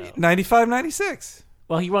a row though. 95, 96.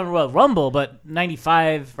 Well, he won Royal Rumble, but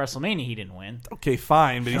 95 WrestleMania he didn't win. Okay,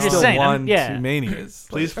 fine, but he still won 2 Manias.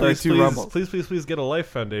 Please get a Life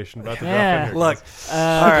Foundation about the draft. Look,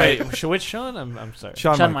 all right, which Shawn? I'm sorry,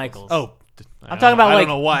 Shawn Michaels. Oh. I'm talking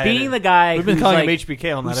about being the guy we've been calling him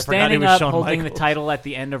HBK all night. Who's standing up, holding the title at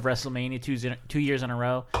the end of WrestleMania 2 years in a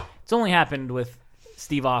row. It's only happened with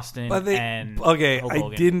Steve Austin and Hulk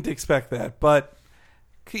Hogan. I didn't expect that, but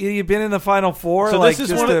you've been in the Final Four. So this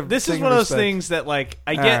is one of those things that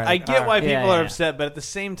I get why people are upset, but at the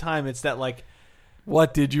same time, it's that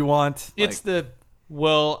what did you want? It's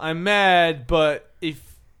I'm mad, but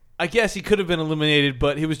I guess he could have been eliminated,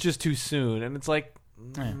 but he was just too soon, and it's like.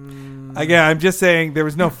 Again, I'm just saying there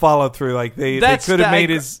was no follow through. They could have made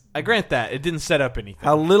his. I grant that it didn't set up anything.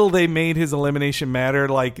 How little they made his elimination matter,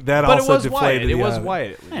 that but also it was deflated. It was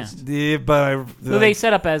Wyatt at least. Yeah, but they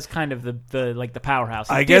set up as kind of the powerhouse.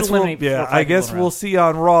 I guess we'll see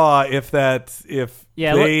on Raw if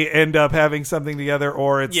they end up having something together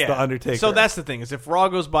or it's the Undertaker. So that's the thing is if Raw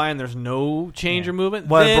goes by and there's no change or movement,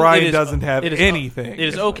 then Bryan doesn't have anything. It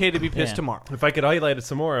is okay to be pissed tomorrow. If I could highlight it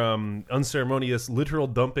some more, unceremonious literal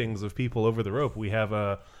dumpings of people over the rope. We have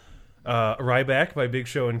Ryback by Big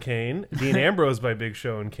Show and Kane, Dean Ambrose by Big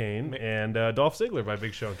Show and Kane, and Dolph Ziggler by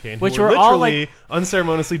Big Show and Kane, which were all literally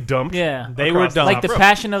unceremoniously dumped. Yeah, they were dumped. Like the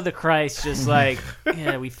Passion of the Christ, just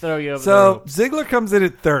we throw you over. So Ziggler comes in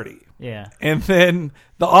at 30. Yeah, and then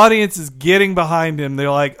the audience is getting behind him. They're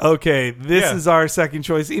like, "Okay, this is our second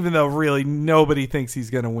choice," even though really nobody thinks he's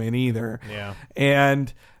going to win either. Yeah,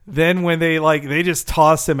 and then when they just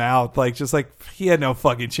toss him out, just like he had no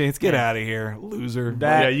fucking chance. Get out of here, loser.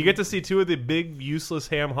 Yeah, you get to see two of the big useless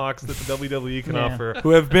ham hocks that the WWE can offer, who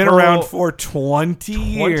have been around for 20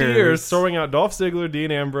 years, throwing out Dolph Ziggler,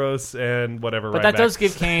 Dean Ambrose, and whatever. But that does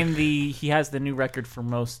give Kane he has the new record for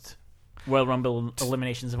most Royal Rumble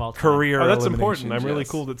eliminations of all time. Career. Oh, that's important. I'm really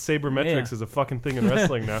cool that sabermetrics is a fucking thing in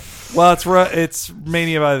wrestling now. Well, it's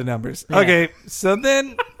Mania by the numbers. Yeah. Okay, so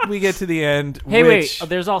then we get to the end. Hey, wait.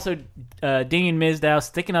 There's also Damien Mizdow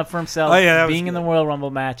sticking up for himself, being in the Royal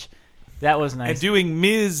Rumble match. That was nice.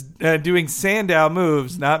 And doing Sandow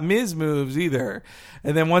moves, not Miz moves either.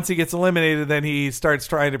 And then once he gets eliminated, then he starts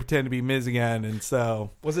trying to pretend to be Miz again. And so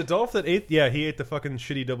was it Dolph that ate? Yeah, he ate the fucking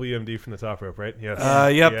shitty WMD from the top rope, right? Yes.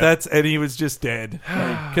 Yep. Yeah. And he was just dead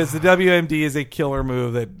because the WMD is a killer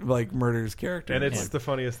move that murders characters, and it's the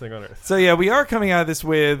funniest thing on earth. So yeah, we are coming out of this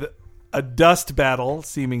with a dust battle,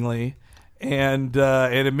 seemingly. And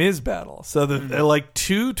a Miz battle. So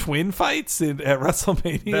two twin fights at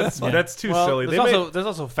WrestleMania. That's too silly. There's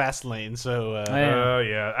also Fastlane. So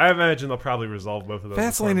yeah, I imagine they'll probably resolve both of those.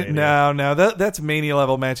 Fastlane, no, that's Mania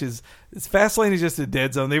level matches. Fastlane is just a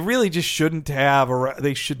dead zone. They really just shouldn't have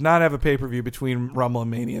they should not have a pay-per-view between Rumble and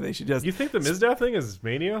Mania. They should just. You think the Mizdow thing is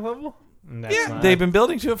Mania level? They've been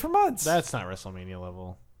building to it for months. That's not WrestleMania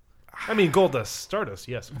level. I mean, Goldust, Stardust,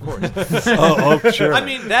 yes, of course. oh, sure. I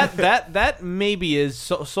mean, that maybe is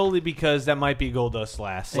solely because that might be Goldust's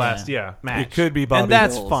last match. It could be Bobby and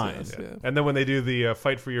that's Knowles, fine. Yes, yeah. And then when they do the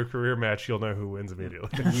fight for your career match, you'll know who wins immediately.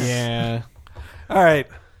 Yeah. All right,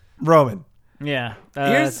 Roman. Yeah.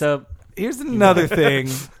 Here's another thing.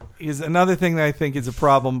 Is another thing that I think is a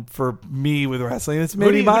problem for me with wrestling. It's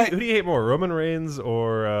maybe who do you hate more, Roman Reigns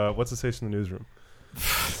or what's the face in the newsroom?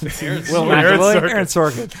 Aaron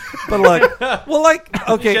Sorkin. But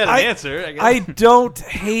okay, I don't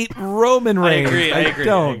hate Roman Reigns.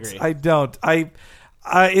 I don't.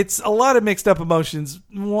 It's a lot of mixed up emotions.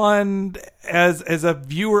 One, as a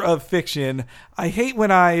viewer of fiction, I hate when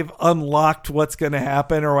I've unlocked what's going to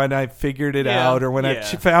happen, or when I've figured it out, or when I've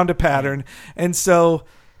found a pattern, and so.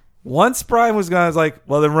 Once Brian was gone, I was like,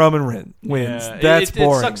 well, then Roman wins. Yeah, That's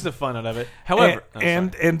boring. It sucks the fun out of it. However...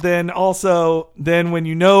 And then also, when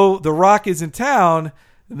you know The Rock is in town,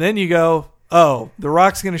 then you go, oh, The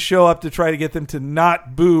Rock's going to show up to try to get them to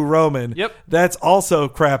not boo Roman. Yep. That's also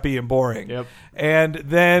crappy and boring. Yep. And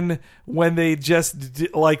then when they just,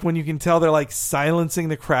 when you can tell they're silencing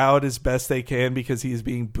the crowd as best they can because he's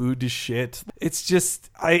being booed to shit. It's just,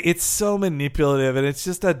 it's so manipulative and it's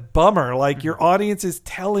just a bummer. Your audience is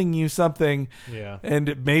telling you something. Yeah.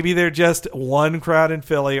 And maybe they're just one crowd in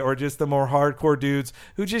Philly or just the more hardcore dudes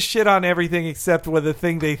who just shit on everything except with the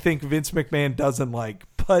thing they think Vince McMahon doesn't like.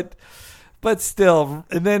 But still,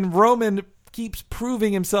 and then Roman keeps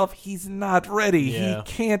proving himself he's not ready. Yeah. He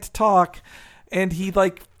can't talk. And he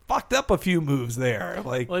fucked up a few moves there.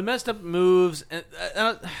 Well, he messed up moves, and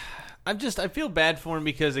I feel bad for him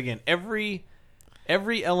because again, every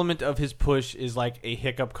element of his push is like a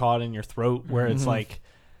hiccup caught in your throat, where it's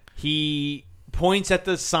he points at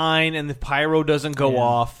the sign and the pyro doesn't go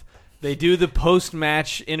off. They do the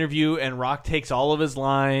post-match interview, and Rock takes all of his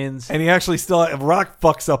lines. And he actually Rock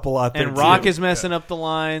fucks up a lot there, and Rock is messing up the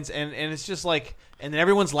lines, and it's just and then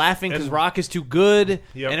everyone's laughing because Rock is too good,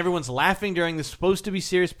 and everyone's laughing during the supposed to be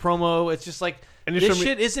serious promo. It's just this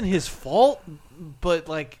shit isn't his fault, but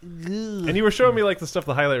ugh. And you were showing me the stuff,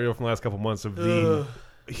 the highlight reel from the last couple months of the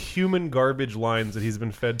human garbage lines that he's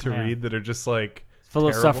been fed to read that are just full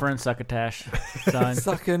of suffering, succotash.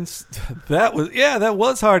 That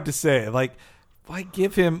was hard to say. Why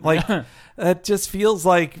give him that? Just feels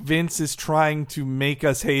like Vince is trying to make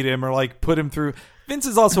us hate him or put him through. Vince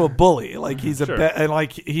is also a bully. He's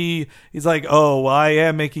he's like, oh, well, I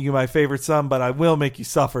am making you my favorite son, but I will make you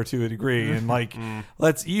suffer to a degree, and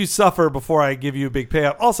let's you suffer before I give you a big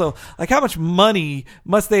payout. Also, how much money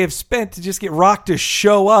must they have spent to just get Rock to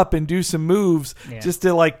show up and do some moves just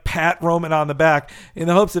to pat Roman on the back in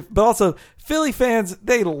the hopes of, but also Philly fans,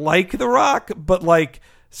 they like The Rock, but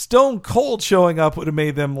Stone Cold showing up would have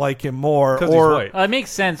made them like him more. Or it makes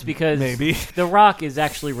sense because maybe The Rock is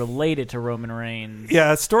actually related to Roman Reigns.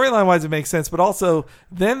 Yeah, storyline wise it makes sense, but also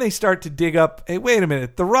then they start to dig up, hey, wait a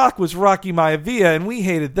minute, The Rock was Rocky Maivia and we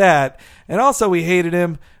hated that. And also we hated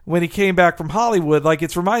him when he came back from Hollywood.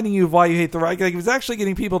 It's reminding you of why you hate The Rock. It was actually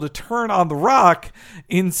getting people to turn on The Rock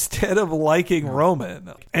instead of liking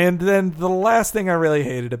Roman. And then the last thing I really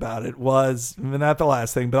hated about it was, not the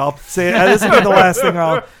last thing, but I'll say this will be the last thing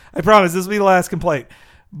I promise this will be the last complaint.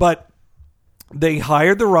 But They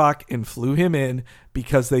hired The Rock and flew him in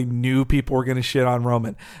because they knew people were going to shit on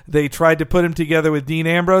Roman. They tried to put him together with Dean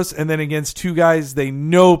Ambrose, and then against two guys they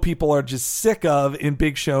know people are just sick of in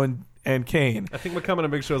Big Show and Kane. I think we're coming to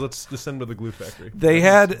Big Show. Let's descend to the glue factory.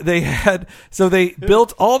 So they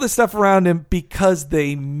built all this stuff around him because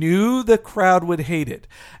they knew the crowd would hate it,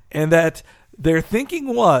 and that their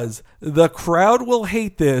thinking was the crowd will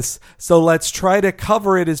hate this, so let's try to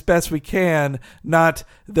cover it as best we can. Not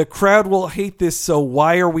the crowd will hate this, so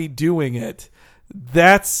why are we doing it?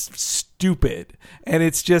 That's stupid, and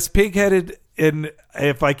it's just pig-headed. And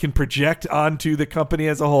if I can project onto the company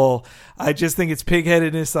as a whole, I just think it's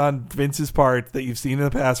pig-headedness on Vince's part that you've seen in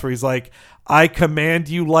the past, where he's like, I command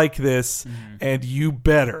you like this, and you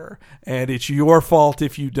better, and it's your fault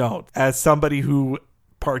if you don't. As somebody who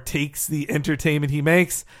partakes the entertainment he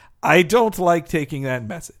makes, I don't like taking that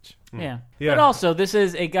message. Yeah. But also, this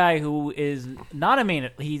is a guy who is not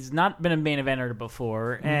he's not been a main eventer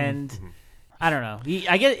before, and I don't know.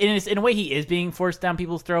 I guess in a way he is being forced down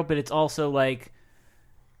people's throat, but it's also like,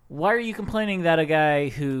 why are you complaining that a guy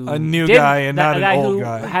who a new guy and not an old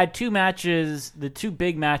guy had two matches, the two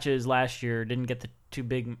big matches last year, didn't get the two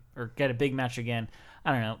big or get a big match again?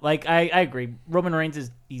 I don't know. Like I agree. Roman Reigns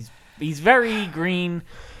is he's very green.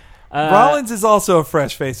 Rollins is also a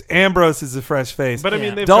fresh face. Ambrose is a fresh face. But I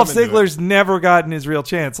mean, Dolph Ziggler's never gotten his real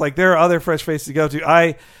chance. Like there are other fresh faces to go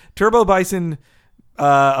to. Turbo Bison,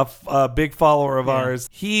 a big follower of ours,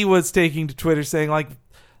 he was taking to Twitter saying like,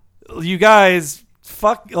 "You guys,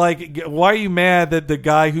 fuck! Like, why are you mad that the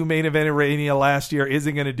guy who main evented Mania last year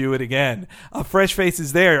isn't going to do it again? A fresh face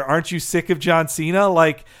is there. Aren't you sick of John Cena?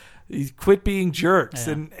 Like, quit being jerks."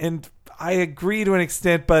 Yeah. And I agree to an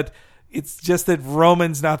extent, but it's just that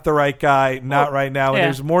Roman's not the right guy, right now, and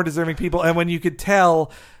there's more deserving people. And when you could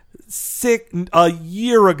tell a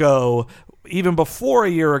year ago, even before a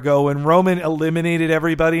year ago, when Roman eliminated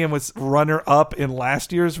everybody and was runner-up in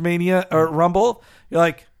last year's Mania or Rumble, you're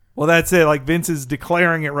like, well, that's it. Like, Vince is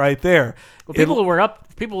declaring it right there. Well, people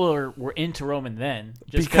were into Roman then.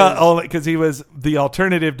 Just because he was the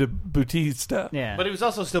alternative to Bautista. Yeah. But he was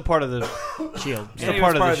also still part of the Shield. Still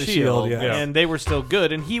part of the Shield, yeah. And they were still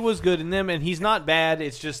good, and he was good in them, and he's not bad.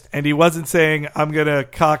 It's just, and he wasn't saying, "I'm gonna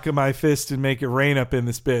cock my fist and make it rain up in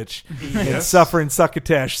this bitch," and suffering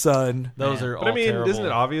succotash, son. Those are. But all I mean, terrible. isn't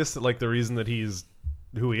it obvious that like the reason that he's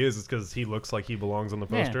who he is because he looks like he belongs on the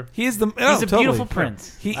poster? He is he's a beautiful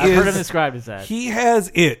prince. I've heard him described as that. He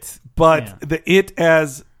has it, but the it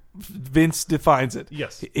as Vince defines it.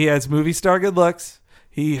 Yes, he has movie star good looks.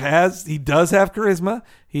 He does have charisma.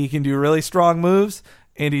 He can do really strong moves,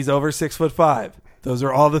 and he's over 6'5". Those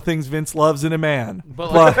are all the things Vince loves in a man.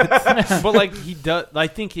 But like he does. I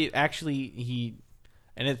think he.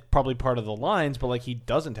 And it's probably part of the lines, but like he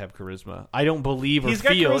doesn't have charisma. I don't believe or he's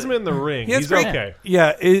feel. got charisma in the ring. He's He's okay.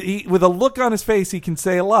 Yeah, with a look on his face, he can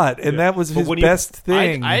say a lot, and that was his best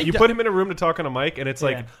thing. You put him in a room to talk on a mic, and it's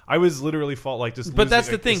like I was literally just. But that's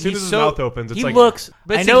the like, thing. As soon as his mouth opens, it's he like looks.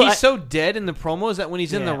 But he's so dead in the promos that when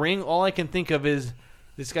he's in the ring, all I can think of is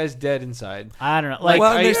this guy's dead inside. I don't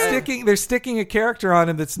know. They're sticking a character on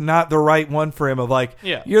him that's not the right one for him. Of like,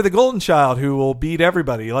 Yeah. You're the golden child who will beat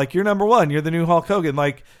everybody. Like, you're number one. You're the new Hulk Hogan.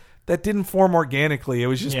 Like, that didn't form organically. It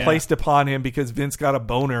was just placed upon him because Vince got a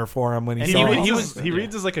boner for him when he saw him. He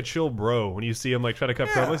reads as like a chill bro when you see him like trying to cut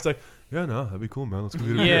promos. He's like, yeah, no, that'd be cool, man. Let's go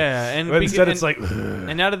get it. Yeah, but instead it's like,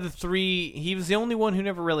 and out of the three, he was the only one who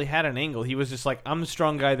never really had an angle. He was just like, I'm the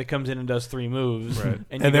strong guy that comes in and does three moves, right?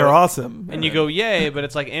 And they're awesome. And you go, yay! But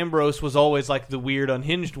it's like Ambrose was always like the weird,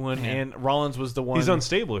 unhinged one, and Rollins was the one. He's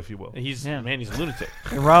unstable, if you will. He's a lunatic.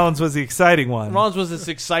 And Rollins was the exciting one. Rollins was this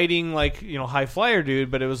exciting, like high flyer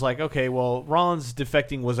dude, but it was like, okay, well, Rollins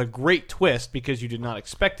defecting was a great twist because you did not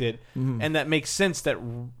expect it, and that makes sense that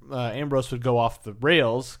Ambrose would go off the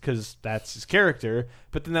rails because that's his character.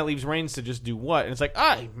 But then that leaves Reigns to just do what? And it's like,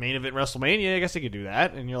 main event WrestleMania, I guess he could do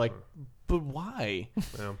that. And you're like, but why?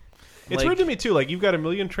 Yeah. It's weird to me too. Like, you've got a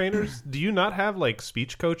million trainers. Do you not have like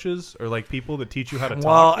speech coaches or like people that teach you how to talk?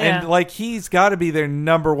 Well, and like he's got to be their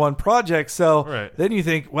number one project. So then you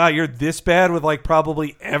think, wow, you're this bad with like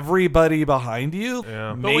probably everybody behind you.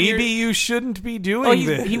 Yeah. Maybe you shouldn't be doing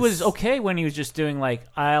this. He was okay when he was just doing like,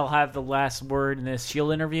 I'll have the last word in this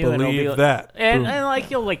Shield interview. Believe and that. And like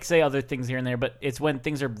he'll like say other things here and there, but it's when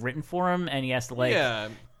things are written for him and he has to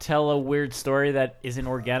like tell a weird story that isn't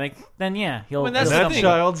organic, then he'll. When that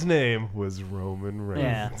child's name was Roman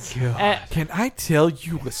Reigns. Yeah. Can I tell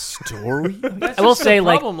you a story? I will say,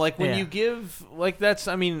 problem. Like when you give, like that's.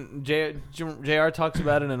 I mean, JR talks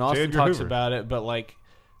about it and Austin talks about it, but like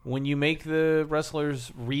when you make the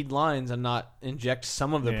wrestlers read lines and not inject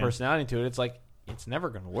some of their personality into it, it's like it's never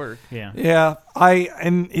going to work. Yeah. Yeah,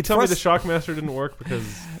 it Tell me the Shockmaster didn't work because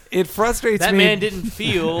it frustrates That me. man didn't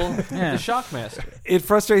feel Yeah. the Shockmaster. It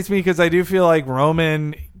frustrates me because I do feel like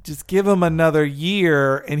Roman. Just give him another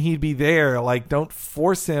year and he'd be there. Like, don't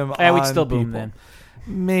force him. Yeah, on we'd still boom people. then.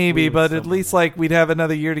 Maybe, but at least like we'd have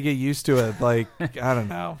another year to get used to it. Like, I don't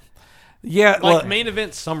know. Yeah, Like look, main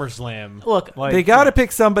event SummerSlam. Look, like, they got to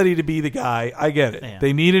pick somebody to be the guy. I get it. Yeah.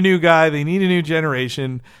 They need a new guy. They need a new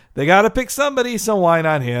generation. They got to pick somebody. So why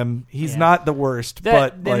not him? He's Yeah. not the worst.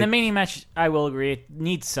 Then but the Mania match, I will agree, it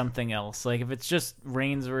needs something else. Like if it's just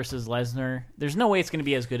Reigns versus Lesnar, there's no way it's going to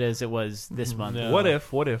be as good as it was this month. No.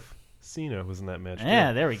 what if Cena was in that match? Yeah,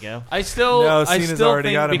 too? there we go. I still, No, I Cena's still already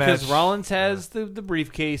think got a because match. Rollins has the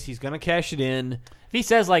briefcase, he's going to cash it in. If he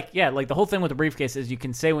says like the whole thing with the briefcase is you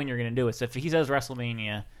can say when you're going to do it. So if he says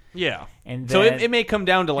WrestleMania, Yeah. and So then, it may come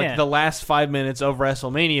down to like Yeah. the last 5 minutes of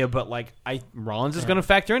WrestleMania, but like Rollins is going to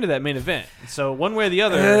factor into that main event. So one way or the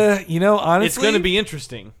other, honestly, it's going to be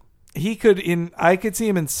interesting. he could I could see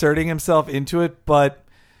him inserting himself into it, but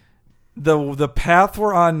the path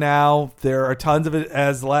we're on now, there are tons of it,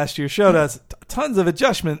 as last year showed us, tons of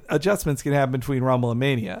adjustments can happen between Rumble and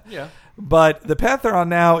Mania. Yeah. But the path they're on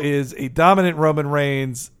now is a dominant Roman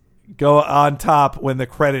Reigns go on top when the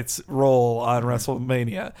credits roll on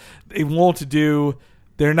WrestleMania. They won't do.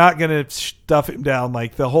 They're not going to stuff him down.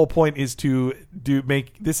 Like the whole point is to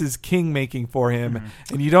this is king making for him,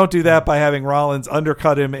 and you don't do that by having Rollins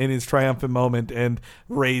undercut him in his triumphant moment and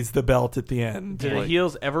raise the belt at the end. Do the Like,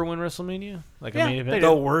 heels ever win WrestleMania? Like Yeah, a main event? they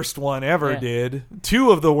the worst one ever Yeah. did.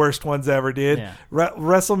 Two of the worst ones ever did. Yeah.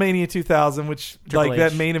 WrestleMania 2000, which Triple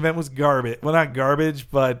that H. main event was garbage. Well, not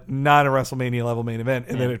garbage, but not a WrestleMania level main event.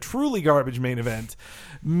 And then a truly garbage main event,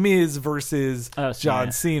 Miz versus Oh,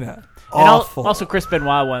 John Cena. Cena. And Awful. also Chris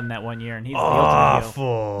Benoit won that one year, and he's the ultimate heel.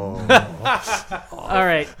 Awful. All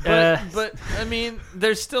right, But I mean,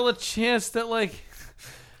 there's still a chance that like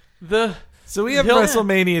the So we have He'll-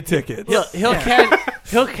 WrestleMania tickets.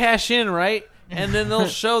 he'll cash in, right? And then they'll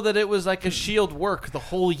show that it was like a Shield work the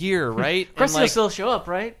whole year, right? Chris and will like, still show up,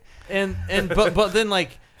 right? but then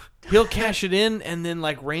like he'll cash it in, and then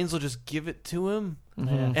like Reigns will just give it to him,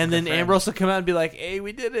 and then Ambrose will come out and be like, "Hey,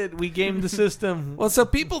 we did it. We gamed the system." Well, so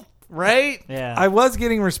people. Right? Yeah. I was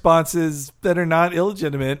getting responses that are not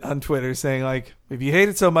illegitimate on Twitter saying, like, if you hate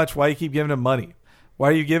it so much, why you keep giving him money? Why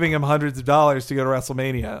are you giving him hundreds of dollars to go to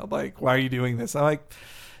WrestleMania? Like, why are you doing this? I'm like,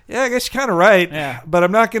 yeah, I guess you're kind of right. Yeah. But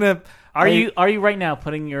I'm not going to. Are you right now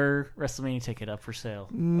putting your WrestleMania ticket up for sale?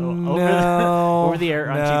 No. Over the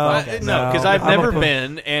air on No. Cheap Podcast. No, because No, I've I'm never a-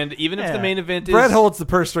 been, and even if the Yeah. main event is Brett holds the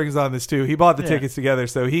purse strings on this, too. He bought the Yeah. tickets together,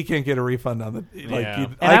 so he can't get a refund on the. Like, Yeah.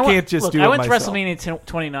 And I went- can't just look, do it I went myself. to WrestleMania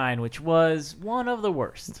 29, which was one of the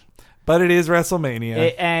worst. But it is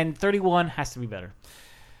WrestleMania. And 31 has to be better.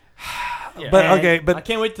 but, and okay, but I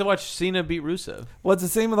can't wait to watch Cena beat Rusev. well, it's the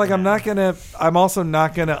same with, like, I'm also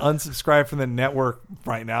not going to unsubscribe from the network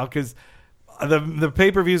right now because the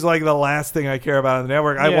pay-per-view is like the last thing I care about on the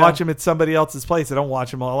network. I Yeah. watch them at somebody else's place. I don't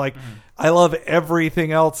watch them all. Like, I love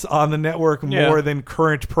everything else on the network more Yeah. than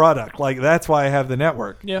current product. Like, that's why I have the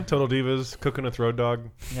network. Yeah. Total Divas, Cooking a Throat Dog.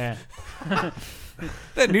 Yeah.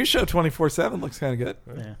 That new show 24/7 looks kind of good.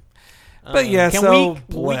 Yeah. But yeah, Can so will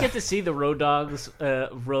we bleh. get to see the Road Dogs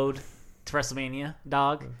road to WrestleMania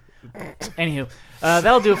dog? Anywho,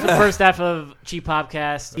 that'll do it for the first half of Cheap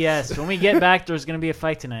Podcast. Yes, when we get back, there's going to be a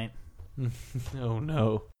fight tonight. Oh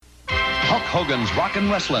no. Hulk Hogan's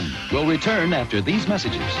Rockin' Wrestling will return after these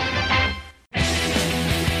messages.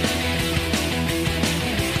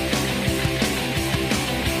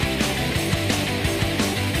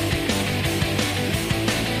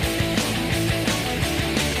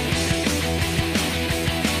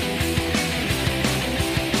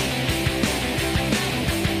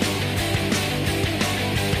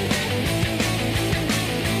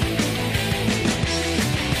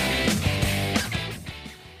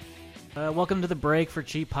 Welcome to the break for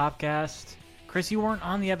Cheap Podcast. Chris, you weren't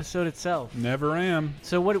on the episode itself, Never am.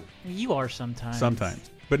 so what you are sometimes. Sometimes,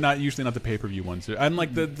 but usually not the pay-per-view ones. I'm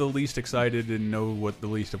like the least excited and know the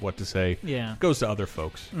least of what to say. Yeah. Goes to other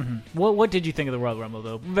folks. What did you think of the Royal Rumble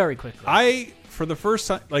though? Very quickly. For the first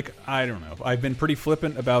time, I don't know. I've been pretty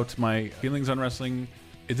flippant about my feelings on wrestling.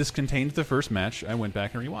 This contained the first match. I went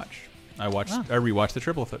back and rewatched. I rewatched the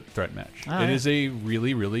triple threat match. All It right. is a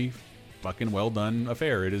really, really fucking well done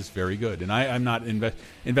affair. It is very good, and I'm not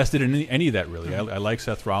invested in any of that really. I like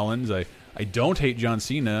Seth Rollins. I don't hate John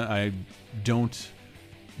Cena. I don't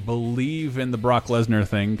believe in the Brock Lesnar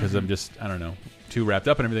thing because I'm just I don't know too wrapped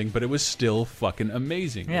up in everything. But it was still fucking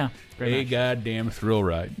amazing. Yeah, great a match. goddamn thrill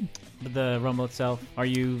ride. the Rumble itself? Do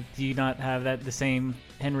you not have the same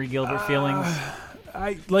Henry Gilbert feelings?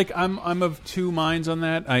 I'm of two minds on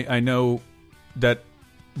that. I know that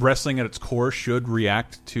wrestling at its core should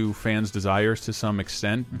react to fans' desires to some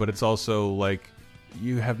extent, but it's also like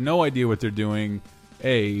you have no idea what they're doing.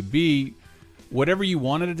 A, B, whatever you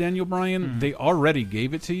wanted of Daniel Bryan, they already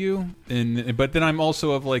gave it to you. But then I'm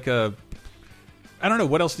also of like a, I don't know,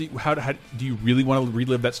 what else how do you really want to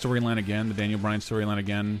relive that storyline again, the Daniel Bryan storyline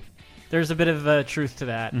again? There's a bit of truth to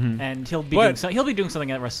that, and he'll be doing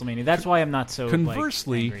something at WrestleMania. That's why I'm not so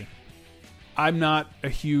conversely. angry. I'm not a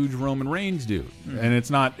huge Roman Reigns dude, and it's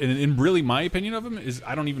not. And really, my opinion of him is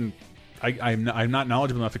I don't even. I'm not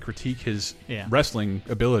knowledgeable enough to critique his wrestling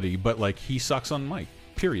ability, but like he sucks on mic.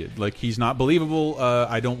 Period. Like he's not believable.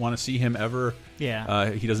 I don't want to see him ever.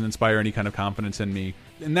 Yeah. He doesn't inspire any kind of confidence in me.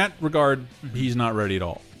 In that regard, he's not ready at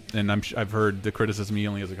all. And I've heard the criticism he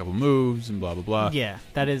only has a couple moves and blah blah blah. Yeah,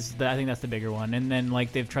 I think that's the bigger one. And then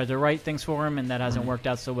like they've tried to write things for him, and that hasn't worked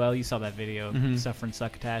out so well. You saw that video of suffering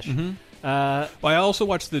succotash. Well, I also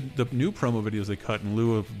watched the new promo videos they cut in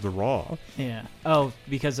lieu of the Raw. Yeah. Oh,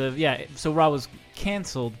 because of So Raw was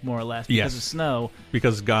canceled more or less because of snow.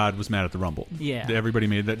 Because God was mad at the Rumble. Yeah. Everybody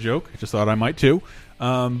made that joke. I just thought I might too.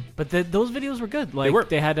 But those videos were good. Like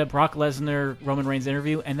they had a Brock Lesnar Roman Reigns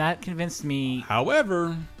interview, and that convinced me.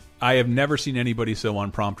 However, I have never seen anybody so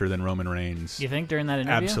unprompter than Roman Reigns. You think during that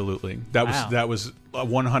interview? Absolutely. That was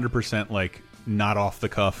 100% like not off the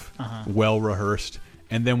cuff, well rehearsed.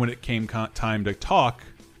 And then when it came time to talk,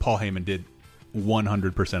 Paul Heyman did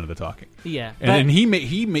 100% of the talking. Yeah, and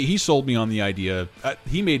he sold me on the idea.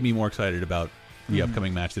 He made me more excited about the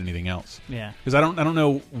upcoming match than anything else. Yeah, because I don't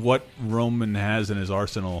know what Roman has in his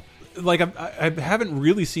arsenal. Like I haven't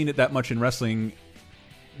really seen it that much in wrestling.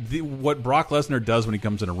 What Brock Lesnar does when he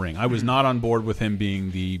comes in a ring. I was not on board with him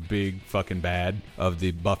being the big fucking bad of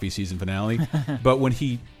the Buffy season finale, but when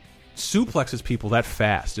he suplexes people that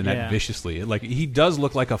fast and that viciously, like he does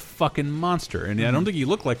look like a fucking monster, and I don't think he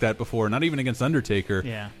looked like that before, not even against Undertaker.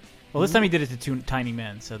 Yeah, well, this time he did it to two tiny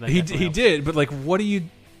men, so that he did. But like,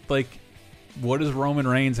 what does Roman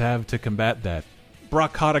Reigns have to combat that?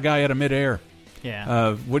 Brock caught a guy out of midair.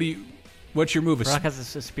 Yeah. What's your move? Brock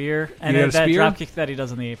has a spear, and that drop kick that he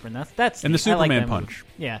does on the apron. That's and the Superman like punch.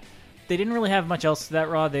 Move. Yeah. They didn't really have much else to that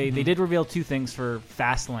Raw. They did reveal two things for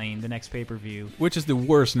Fastlane, the next pay-per-view. Which is the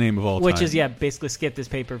worst name of all time. Which is, basically skip this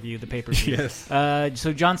pay-per-view, the pay-per-view. Yes.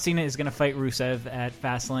 So John Cena is going to fight Rusev at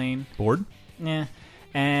Fastlane. Bored? Yeah.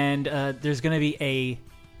 And there's going to be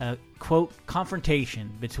a quote,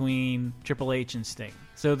 confrontation between Triple H and Sting.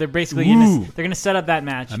 So they're basically they're going to set up that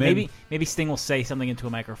match. Maybe Sting will say something into a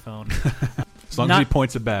microphone. As long as he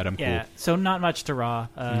points it bad, I'm cool. Yeah, so not much to Raw.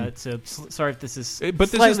 So sorry if this is but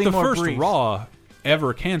this is the first brief. Raw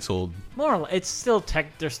ever canceled. More or less, it's still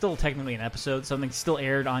there's still technically an episode. Something still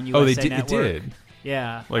aired on USA Network. It did.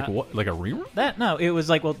 Yeah. Like what? Like a rerun? No, it was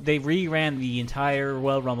like they reran the entire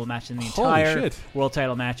Royal Rumble match and the entire world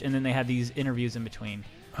title match, and then they had these interviews in between.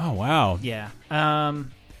 Oh wow. Yeah.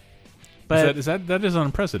 But that is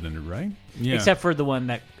unprecedented, right? Yeah. Except for the one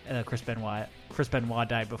that Chris Benoit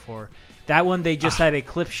died before. That one they just had a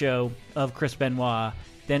clip show of Chris Benoit,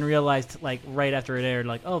 then realized like right after it aired,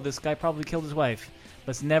 like, oh, this guy probably killed his wife.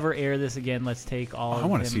 Let's never air this again. Let's take all. I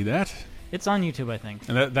want to see that. It's on YouTube, I think.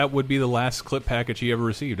 And that would be the last clip package he ever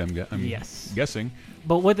received. I'm guessing.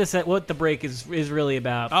 But what the break is really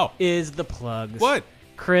about is the plugs. What?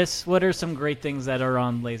 Chris, what are some great things that are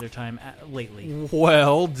on Laser Time lately?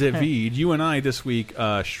 Well, David, you and I this week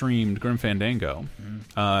streamed Grim Fandango.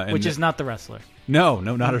 Which is not the wrestler. No,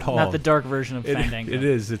 not at all. Not the dark version of Fandango. It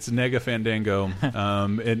is. It's Nega Fandango.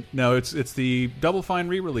 It's the Double Fine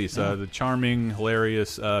re-release. The charming,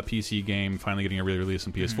 hilarious PC game finally getting a re-release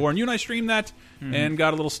on PS4. And you and I streamed that and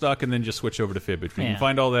got a little stuck and then just switched over to Fib. You can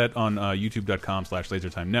find all that on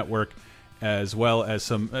youtube.com/LaserTime Network. As well as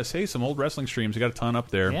some old wrestling streams. We got a ton up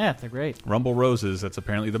there. Yeah, they're great. Rumble Roses, that's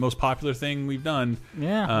apparently the most popular thing we've done.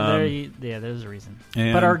 Yeah, there's a reason.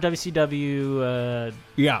 But our WCW,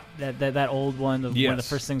 that old one, one of the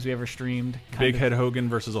first things we ever streamed. Big Head Hogan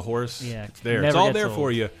versus a horse. Yeah, it's there. It's all there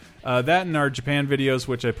for you. That and our Japan videos,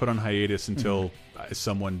 which I put on hiatus until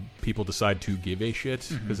people decide to give a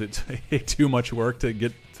shit because it's too much work to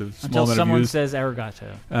get to small until amount someone of views. says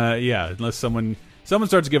arigato. Unless someone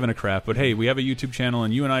starts giving a crap. But hey, we have a YouTube channel,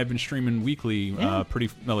 and you and I have been streaming weekly,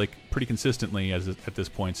 pretty consistently at this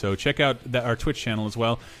point. So check out our Twitch channel as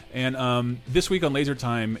well. And this week on Laser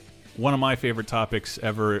Time, one of my favorite topics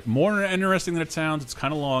ever, more interesting than it sounds. It's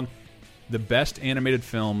kind of long. The best animated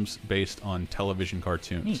films based on television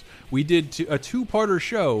cartoons. We did a two-parter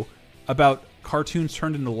show about cartoons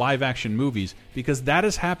turned into live action movies, because that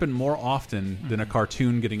has happened more often than a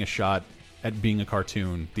cartoon getting a shot at being a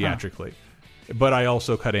cartoon theatrically. But I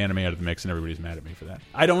also cut anime out of the mix, and everybody's mad at me for that.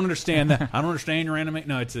 I don't understand that. I don't understand your anime.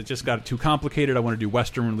 No, it just got too complicated. I want to do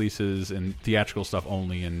Western releases and theatrical stuff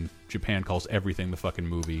only, and Japan calls everything the fucking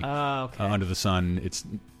movie under the sun. It's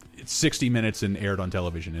 60 minutes and aired on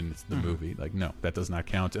television, and it's the movie. Like, no, that does not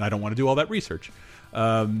count, and I don't want to do all that research.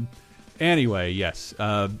 Anyway, yes,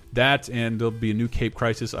 that, and there'll be a new Cape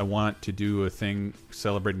Crisis. I want to do a thing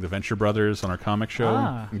celebrating the Venture Brothers on our comic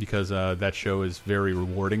show, because that show is very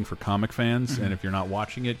rewarding for comic fans, and if you're not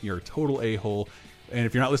watching it, you're a total a-hole. And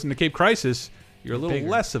if you're not listening to Cape Crisis, you're a little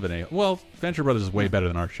less of an a-hole. Well, Venture Brothers is way better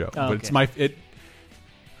than our show, but it's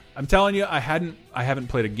I'm telling you, I haven't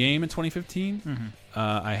played a game in 2015.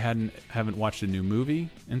 I haven't watched a new movie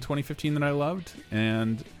in 2015 that I loved,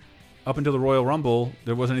 and up until the Royal Rumble,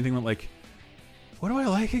 there wasn't anything that, like, what do I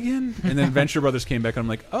like again? And then Venture Brothers came back, and I'm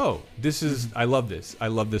like, oh, this is, I love this. I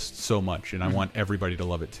love this so much, and I want everybody to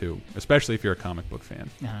love it too, especially if you're a comic book fan.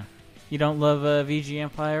 You don't love VG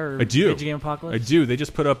Empire or I do. VG Apocalypse? I do. They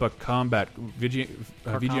just put up a VG Combat.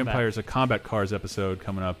 Empire is a Combat Cars episode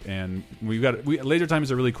coming up, and Laser Time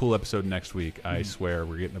is a really cool episode next week. I swear,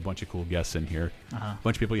 we're getting a bunch of cool guests in here, a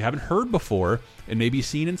bunch of people you haven't heard before, and maybe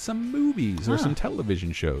seen in some movies or some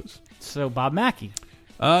television shows. So Bob Mackie.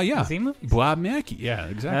 Yeah, movies? Bob Mackie. Yeah,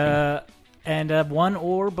 exactly. And one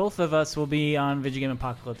or both of us will be on Video Game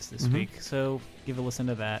Apocalypse this week, so give a listen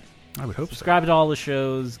to that. I would hope Subscribe to all the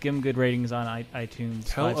shows. Give them good ratings on iTunes.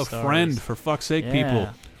 Tell 5 a stars. friend, for fuck's sake, people.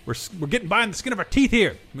 We're getting by on the skin of our teeth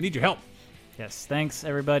here. We need your help. Yes, thanks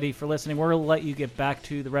everybody for listening. We'll let you get back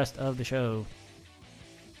to the rest of the show.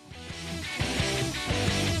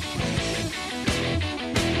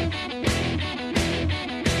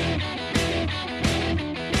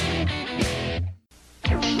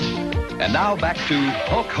 And now back to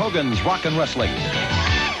Hulk Hogan's Rockin' Wrestling.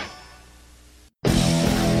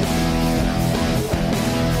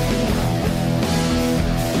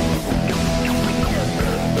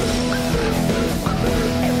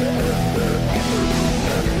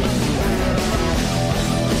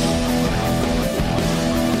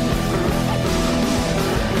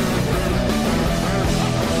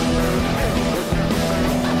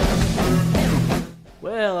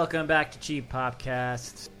 Welcome back to Cheap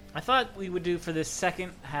Popcast. I thought we would do for this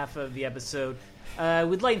second half of the episode,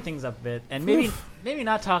 we'd lighten things up a bit and maybe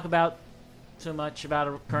not talk about so much about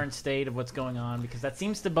a current state of what's going on, because that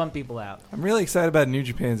seems to bump people out. I'm really excited about New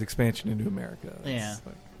Japan's expansion into America.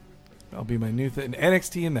 That'll be my new thing.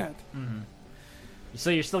 NXT and that. So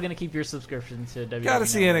you're still going to keep your subscription to WWE? Gotta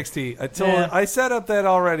see NXT. I set up that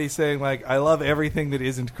already, saying like I love everything that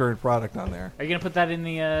isn't current product on there. Are you going to put that in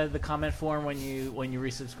the comment form when you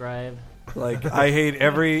resubscribe? Like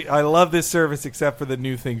I love this service except for the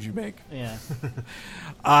new things you make. Yeah.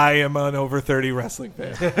 I am an over 30 wrestling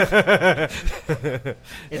fan.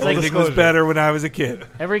 It's Everything was better when I was a kid.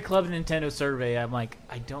 Every Club Nintendo survey, I'm like,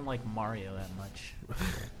 I don't like Mario that much.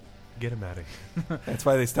 Get him out of here. That's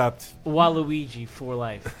why they stopped. Waluigi for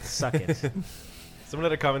life. Suck it. Someone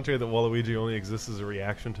had a commentary that Waluigi only exists as a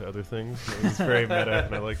reaction to other things. It was very meta,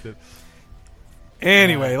 and I liked it.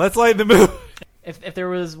 Anyway, let's lighten the mood. If there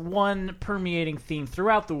was one permeating theme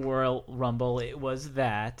throughout the Royal Rumble, it was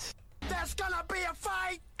that. There's gonna be a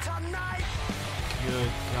fight tonight! Good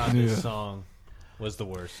God, this song was the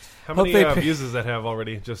worst. How many views does that have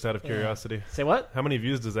already, just out of curiosity? Say what? How many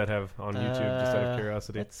views does that have on YouTube, just out of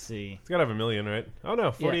curiosity? Let's see. It's got to have 1 million, right? Oh,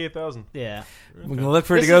 no, 48,000. Yeah. We're going to look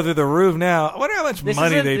for it to go through the roof now. I wonder how much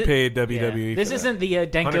money they paid WWE. This for isn't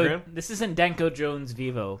that. the Denko. This isn't Denko Jones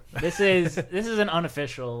Vivo. This is an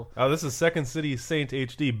unofficial. Oh, this is Second City Saint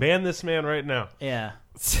HD. Ban this man right now. Yeah.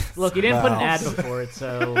 Look, he didn't put an ad before it,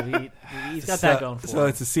 so he's got that going for him. So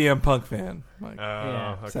it's a CM Punk fan. Like,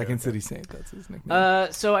 okay, Second City Saint, that's his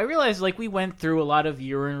nickname. So I realized we went through a lot of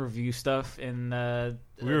urine review stuff in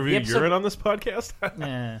we reviewed urine on this podcast?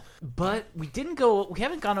 but we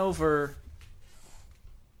haven't gone over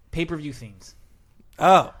pay-per-view themes.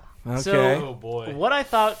 Oh, okay. So what I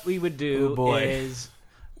thought we would do is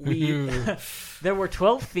there were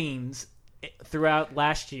 12 themes throughout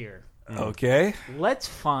last year. Okay. Let's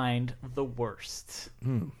find the worst.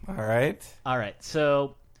 All right.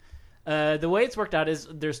 So the way it's worked out is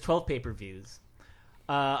there's 12 pay-per-views.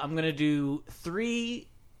 I'm going to do 3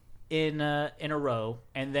 in a row,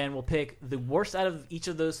 and then we'll pick the worst out of each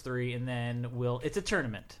of those 3, and then it's a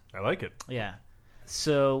tournament. I like it. Yeah.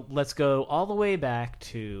 So let's go all the way back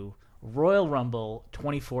to Royal Rumble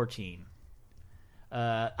 2014.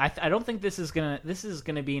 I don't think this is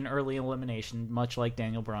gonna be an early elimination, much like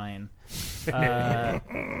Daniel Bryan.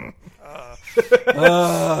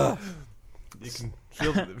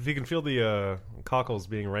 You can feel the cockles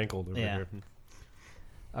being rankled over here.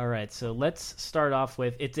 All right, so let's start off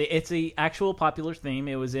with it's a actual popular theme.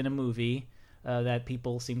 It was in a movie that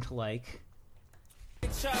people seem to like.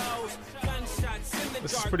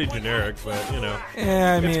 This is pretty generic, but you know,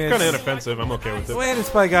 Yeah, I mean, it's kind of inoffensive. I'm okay with it. And it's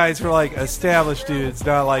by guys who are like established dudes,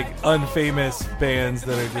 not like unfamous bands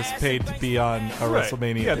that are just paid to be on a Right.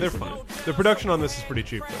 WrestleMania. Yeah, they're thing. fun. The production on this is pretty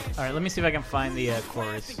cheap, though. All right, let me see if I can find the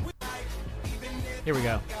chorus. Here we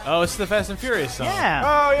go. Oh, it's the Fast and Furious song. Yeah.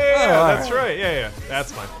 Oh yeah, all that's right. Yeah,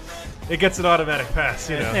 that's fine. It gets an automatic pass,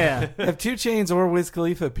 you know. Yeah. Have 2 Chainz or Wiz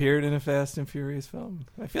Khalifa appeared in a Fast and Furious film?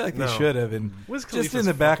 I feel like they No. should have. And Wiz just Khalifa's in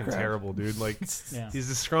the fucking background. terrible, dude. Like, Yeah. he's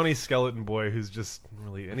this scrawny skeleton boy who's just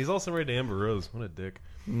really, and he's also married to Amber Rose. What a dick.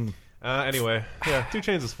 Anyway, yeah, 2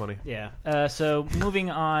 Chainz is funny. Yeah. So moving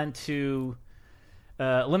on to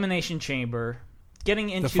Elimination Chamber, getting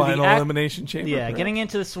into The final elimination chamber. Yeah, correct? getting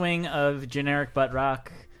into the swing of generic butt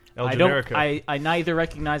rock. El I Generico. I neither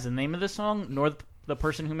recognize the name of the song nor the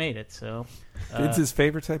person who made it. So It's his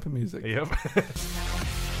favorite type of music. Yep.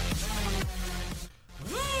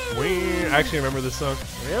 I actually remember this song.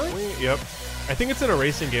 Really? Yep. I think it's in a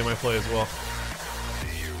racing game I play as well.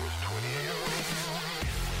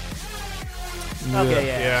 Okay,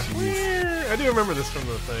 yeah. Yeah. I do remember this from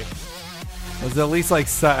the thing. Was it at least like,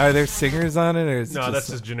 are there singers on it? Or is it No, just that's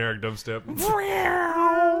just generic dubstep.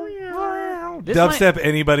 This dubstep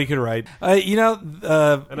anybody could write. You know, And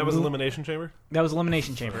that was Elimination Chamber? That was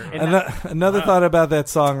Elimination Chamber. And another thought about that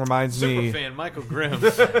song reminds Super me. fan Michael Grimm.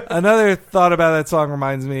 Another thought about that song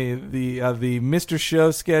reminds me the Mr.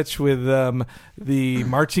 Show sketch with the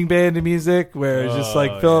marching band music, where it's just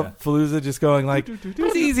like Philip Falluza just going like,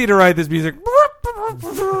 "It's easy to write this music."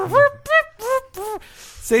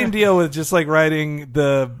 Same deal with just like writing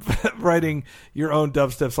your own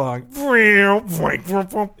dubstep song. If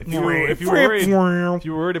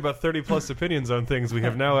you were worried about 30 plus opinions on things, we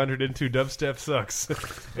have now entered into Dubstep Sucks.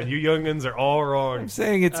 And you youngins are all wrong. I'm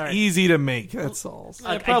saying it's easy to make. That's all.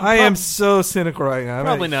 prob- I am so cynical right now.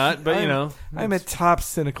 Probably not, but you know. I'm at top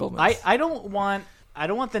cynicalness. I don't want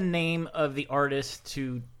the name of the artist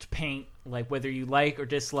to paint like whether you like or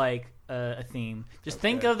dislike a theme. Just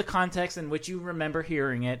think of the context in which you remember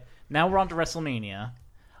hearing it. Now we're on to WrestleMania.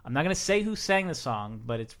 I'm not going to say who sang the song,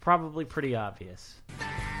 but it's probably pretty obvious.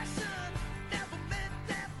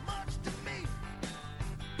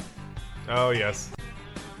 Oh, yes.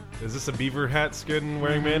 Is this a beaver hat skin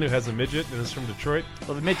wearing man who has a midget and is from Detroit?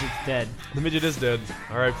 Well, the midget's dead. The midget is dead.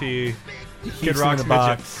 R.I.P. Kid Keeps Rock's in the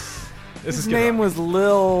midget. box. This His is Kid name Rock. was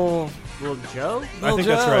Lil Little Joe? I think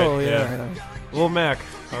that's Joe, right. yeah. Lil Mac.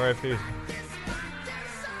 R.I.P.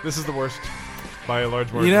 This is the worst by a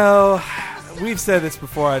large margin. You know, we've said this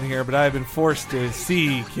before on here, but I've been forced to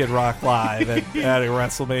see Kid Rock live at a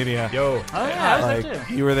WrestleMania. Yo. Oh, yeah, I was Like, there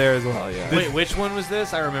too. you were there as well, yeah. Wait, which one was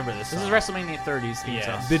this? I remember this. This is song. WrestleMania 30's theme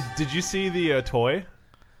Yes. song. Did you see the toy?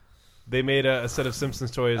 They made a set of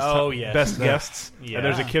Simpsons toys. Oh, yes. Best guests. Yeah. And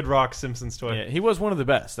there's a Kid Rock Simpsons toy. Yeah, he was one of the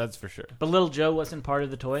best, that's for sure. But Little Joe wasn't part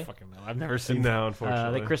of the toy. Fucking no, I've never seen No,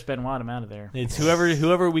 unfortunately. They Chris Benoit him out of there. It's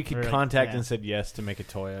whoever we could Right, contact yeah. and said yes to make a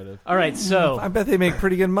toy out of. All right, so I bet they make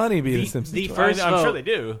pretty good money being The- a Simpsons. the toy. first- I'm vote. sure they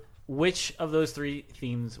do. which of those three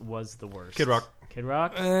themes was the worst? Kid Rock. Kid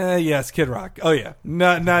Rock? Yes, Kid Rock. Oh yeah,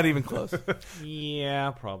 not even close.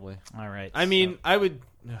 Yeah, probably. All right. I mean, I would.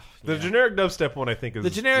 The generic dubstep one, I think, is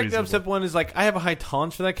The generic reasonable. dubstep one is like I have a high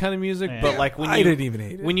tolerance for that kind of music, Yeah. but like when I you didn't even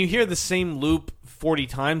hate it. when you hear the same loop 40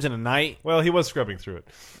 times in a night, Well, he was scrubbing through it.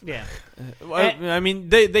 yeah. I mean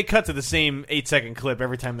they cut to the same 8-second clip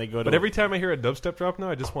every time they go to. But every time I hear a dubstep drop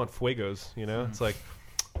now, I just want Fuegos, you know? It's like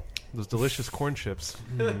those delicious corn chips.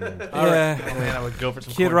 All right. Yeah. Oh, man, I would go for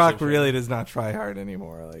some Kid corn Rock chips. really does not try hard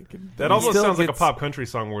anymore. Like That he almost still sounds like a gets- pop country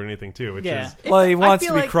song more than anything, too, which Yeah. is... Well, he I wants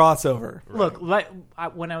to feel be like- crossover. Look,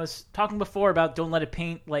 when I was talking before about don't let it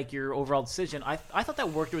paint like your overall decision, I thought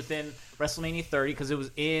that worked within WrestleMania 30 because it was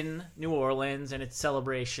in New Orleans and it's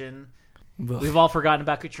celebration. Ugh. We've all forgotten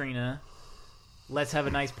about Katrina. Let's have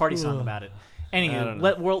a nice party song about it. Anywho,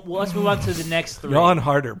 let's move on to the next three. Yawn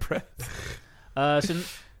harder, Brett.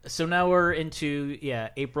 So now we're into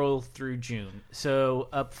April through June. So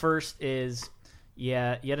up first is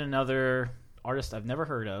yet another artist I've never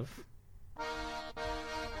heard of.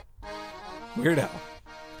 Weird Al.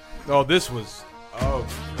 Oh, this was. Oh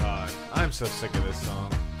god, I'm so sick of this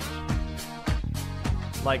song.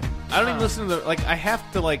 Like, I don't even listen to the. Like, I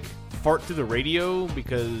have to like fart through the radio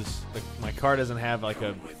because like my car doesn't have like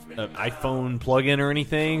a iPhone plug-in or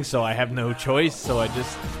anything, so I have no choice. So I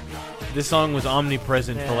just this song was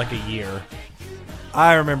omnipresent for like a year.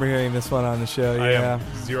 I remember hearing this one on the show. I Yeah,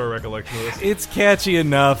 have zero recollection of this. it's catchy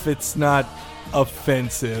enough. It's not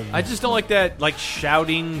offensive. I just don't like that, like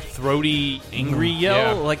shouting, throaty, angry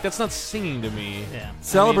yell. Yeah. Like that's not singing to me. Yeah.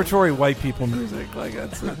 Celebratory white people music. Like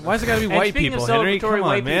that's Why's it got to be And white speaking people, of Henry? celebratory Come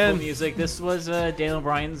white on, man. people music, this was Daniel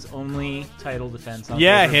Bryan's only title defense. On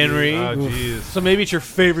Yeah, pay-per-view. Henry. Oh, jeez. So maybe it's your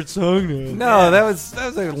favorite song now. no. That was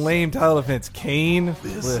a lame title defense. Kane.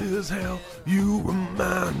 This is how you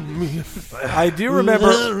remind me. I do remember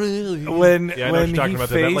when Yeah, I know what when you're talking he about.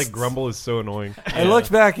 faced, That like grumble is so annoying. I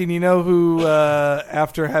looked back, and you know who,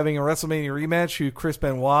 after having a WrestleMania rematch, who Chris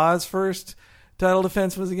Benoit's first title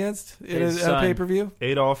defense was against in His a son. pay-per-view?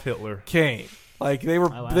 Adolf Hitler. Kane. Like they were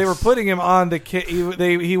wow. they were putting him on the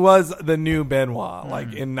he was the new Benoit,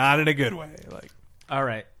 like and not in a good way. Like All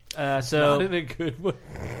right. Not So in a good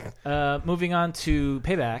way. moving on to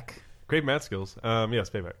Payback. Great mat skills. Yes,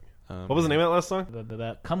 Payback. What was the name of that last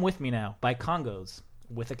song? Come With Me Now by Congos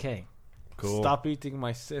with a K. Cool. Stop eating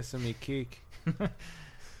my sesame cake.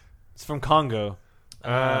 It's from Congo.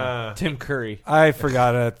 Tim Curry. I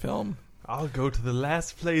forgot that film. I'll go to the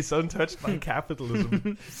last place untouched by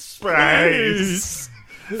capitalism. Space.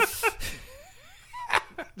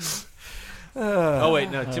 Oh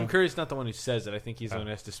wait, no. Tim Curry's not the one who says it. I think he's the one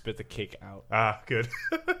who has to spit the cake out. Good.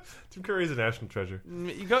 Tim Curry is a national treasure.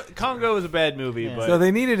 Congo is a bad movie, Yeah. but So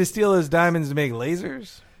they needed to steal those diamonds to make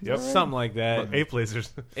lasers. Yep. something like that. Ape lasers.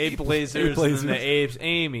 Ape lasers, Ape lasers. and the apes.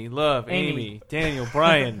 Amy, love, Amy, Daniel,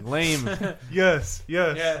 Bryan, lame. Yes.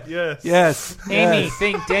 Yes. Amy, Yes.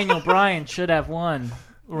 think Daniel Bryan should have won.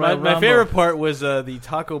 My Rumble. favorite part was the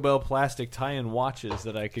Taco Bell plastic tie-in watches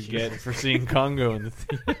that I could get for seeing Congo in the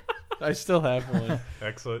theater. I still have one.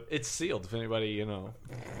 Excellent. It's sealed. If anybody,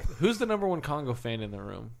 who's the number one Congo fan in the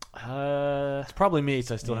room? Uh, It's probably me.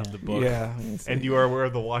 So I still have the book. Yeah. And you are aware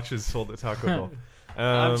of the watches sold at Taco Bell.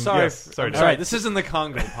 I'm sorry. Yes, sorry. I'm sorry. This isn't the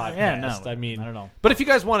Congo podcast. yeah, no. I mean, I don't know. But if you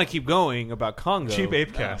guys want to keep going about Congo, Cheap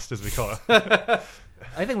ape cast, as we call it.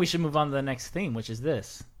 I think we should move on to the next theme, which is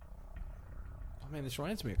this. Oh, man, this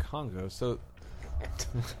reminds me of Congo. So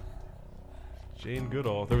Jane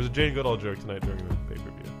Goodall. There was a Jane Goodall joke tonight during the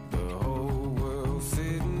pay-per-view.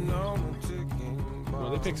 well,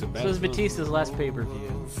 they pick some bad So this is songs. Batista's last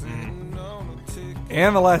pay-per-view.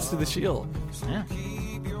 And the last of the Shield. Yeah.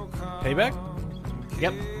 Payback.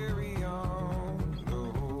 Yep.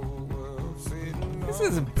 This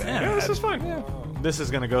isn't bad. Yeah, this is fine. This is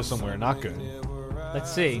gonna go somewhere not good.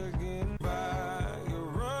 Let's see.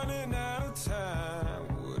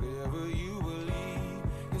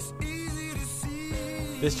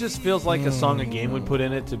 This just feels like a song a game would put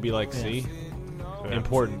in it to be like, see,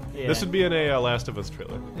 important. Yeah. This would be in a Last of Us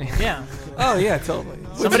trailer. Yeah. Oh yeah, totally.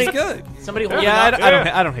 Somebody- Which is good. Somebody holding Yeah, on.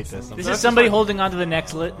 I don't hate this. This is somebody holding onto the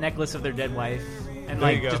necklace of their dead wife and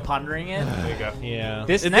There you like go. just pondering it. There you go. Yeah.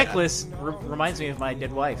 This necklace reminds me of my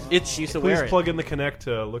dead wife. She used to Please wear plug in the Connect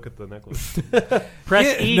to look at the necklace. it. Press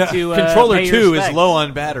Yeah, E no, to Controller pay your 2 is respects. low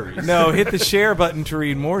on batteries. No, hit the share button to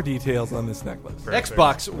read more details on this necklace.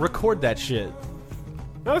 Xbox, record that shit.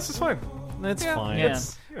 No, this is fine. That's fine. Yeah. It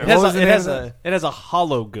has, What was the it, name has of a, it has a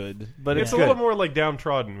hollow good, but It's it's a good. little more like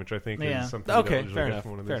downtrodden, which I think Yeah. is something. Okay, that fair get enough.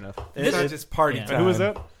 from one of Fair these. enough. It's not just party yeah. time. And who was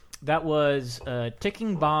that? That was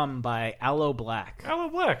Ticking Bomb by Aloe Black. Aloe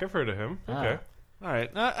Black. I've heard of him. Okay. All right,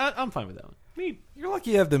 I'm fine with that one. Neat. You're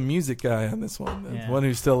lucky you have the music guy on this one. The Yeah. one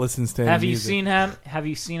who still listens to Have you music. seen him? Have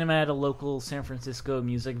you seen him at a local San Francisco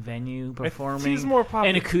music venue performing he's more popular.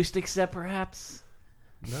 an acoustic set, perhaps?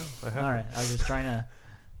 No, I haven't. All right, I was just trying to.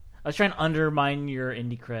 I was trying to undermine your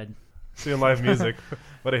indie cred. Seeing live music.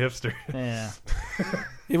 What a hipster. Yeah.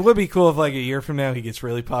 It would be cool if, like, a year from now, he gets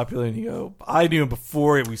really popular and you go, I knew him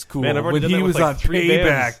before it was cool. Man, I've already when done he that with, was like, on 3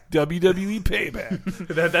 Payback, WWE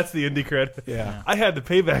Payback. That's the indie cred. Yeah. I had the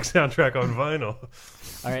Payback soundtrack on vinyl.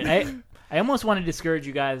 All right. I almost want to discourage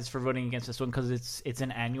you guys for voting against this one because it's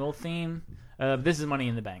an annual theme. This is Money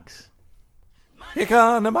in the Banks. Here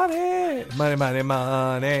come the money. Money, money, money.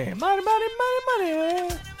 Money, money, money, money.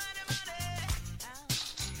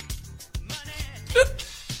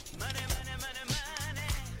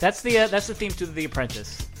 That's the theme to The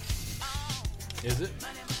Apprentice. Is it?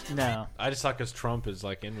 No. I just thought because Trump is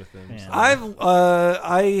like in with them. Yeah. so-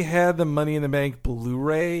 I had the Money in the Bank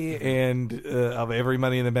Blu-ray and of every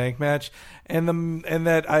Money in the Bank match, and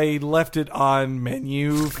that I left it on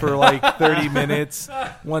menu for like 30 minutes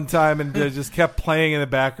one time, and just kept playing in the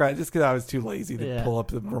background just because I was too lazy to Yeah. pull up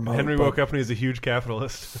the remote. Henry But- woke up and he's a huge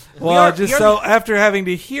capitalist. Well, just so after having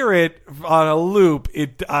to hear it on a loop,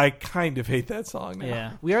 I kind of hate that song now.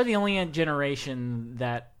 Yeah. We are the only generation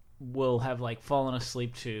that will have like fallen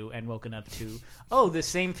asleep to and woken up to, oh, the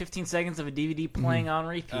same 15 seconds of a DVD playing on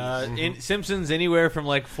repeat. In Simpsons, anywhere from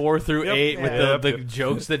like 4 through 8 with the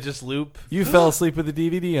jokes that just loop. You fell asleep with the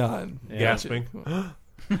DVD on. Gasping.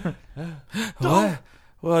 What?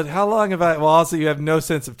 Well, how long have I? Well, also you have no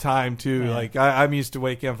sense of time too. Yeah. Like I'm used to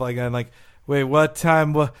waking up like I'm like, wait, what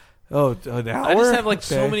time? What? Oh, an hour. I just have like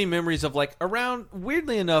so Okay. many memories of like around.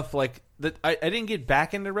 Weirdly enough, like that I didn't get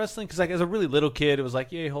back into wrestling because like as a really little kid, it was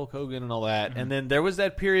like yay Hulk Hogan and all that. And then there was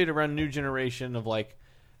that period around New Generation of like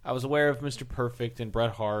I was aware of Mr. Perfect and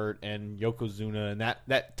Bret Hart and Yokozuna and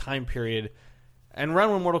that time period. And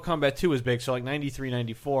around when Mortal Kombat 2 was big, so like 93,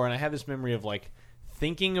 94, and I have this memory of like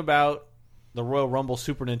thinking about the Royal Rumble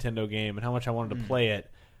Super Nintendo game and how much I wanted to play it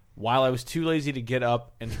while I was too lazy to get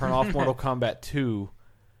up and turn off Mortal Kombat 2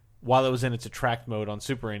 while it was in its attract mode on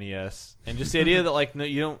Super NES. And just the idea that like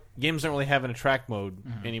no, games don't really have an attract mode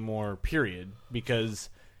anymore, period, because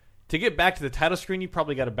to get back to the title screen you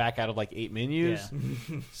probably got to back out of like 8 menus.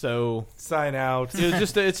 Yeah. So sign out.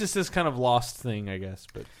 It's just this kind of lost thing, I guess,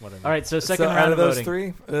 but whatever. All right, so second So round out of those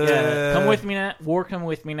voting. 3, Yeah, Come With Me Now, War Come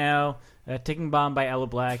With Me Now, Ticking Bomb by Ella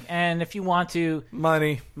Black, and if you want to,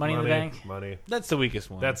 money. Money in the Bank. Money. That's the weakest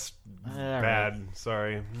one. That's bad. right.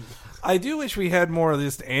 Sorry. I do wish we had more of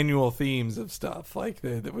just annual themes of stuff like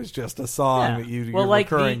that was just a song that you're like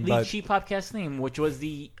recurring. the but Cheap Podcast theme, which was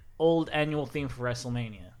the old annual theme for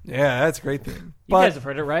WrestleMania. yeah, that's a great theme. You guys have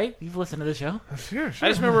heard it, right? You've listened to the show. Sure. I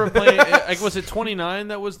just remember playing. Like, was it 29?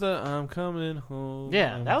 That was the I'm coming home.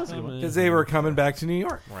 Yeah, I'm that was a good one. coming because they were coming back to New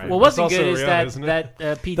York. Right. Well, what's That's good also is Rihanna, that isn't it?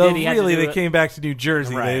 that P Though Diddy had really, to do they it. came back to New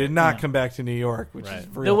Jersey. Right. They did not Yeah. come back to New York, which Right. is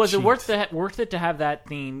real Was it cheap. worth it to have that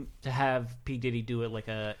theme to have P Diddy do it like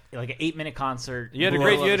an 8-minute concert? You had a Middle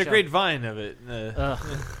great of the show? Vine of it. Ugh.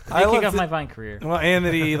 I They kick loved off it. my Vine career. Well, and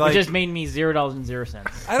that he It like just made me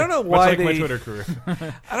 $0.00. I don't know Much why like they my Twitter career.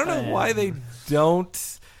 I don't know why they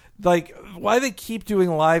don't like why they keep doing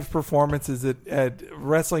live performances at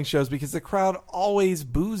wrestling shows because the crowd always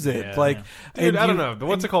boos it. Yeah. Like, Dude, and I don't you- know. The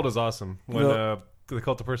What's It Called is awesome. When Well- the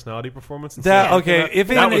Cult of Personality performance. And That stuff. okay? If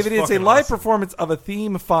That was it is a fucking live awesome. performance of a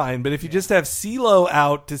theme, fine. But if you just have CeeLo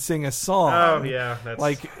out to sing a song, Oh yeah, that's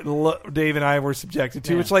like Dave and I were subjected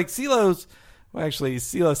to, Yeah. which like CeeLo's. Well, actually,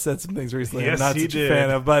 CeeLo said some things recently Yes, I'm not he such a did. fan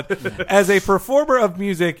of. But as a performer of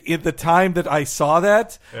music, at the time that I saw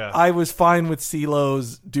that, Yeah. I was fine with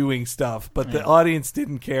CeeLo's doing stuff. But the audience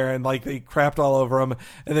didn't care, and like they crapped all over him.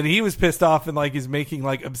 And then he was pissed off and like is making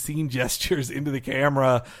like obscene gestures into the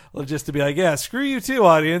camera just to be like, "Yeah, screw you too,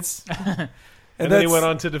 audience." And then he that's- went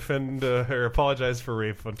on to defend or apologize for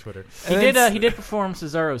rape on Twitter. He and did. then- He did perform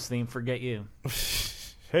Cesaro's theme, "Forget You."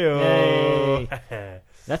 Hey,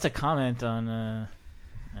 That's a comment on.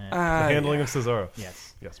 handling of Cesaro.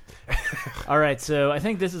 Yes. Yes. All right, so I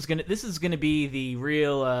think this is gonna be the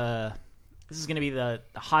real. This is gonna be the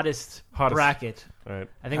hottest bracket. All right.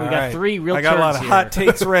 I think we All got right. 3 real. I got a lot turns of here. hot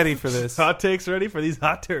takes ready for this. Hot takes ready for these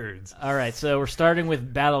hot turds. All right, so we're starting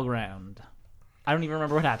with Battleground. I don't even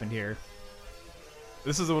remember what happened here.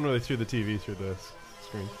 This is the one where they threw the TV through the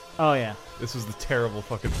screen. Oh yeah. This was the terrible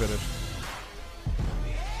fucking finish.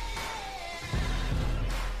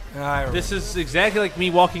 This is exactly like me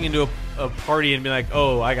walking into a party and being like,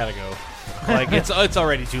 "Oh, I gotta go." Like it's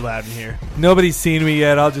already too loud in here. Nobody's seen me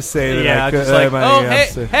yet. I'll just say that. Yeah, I just like, might- "Oh, yeah, hey,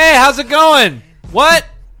 so- hey, how's it going? What?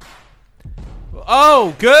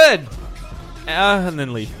 Oh, good." And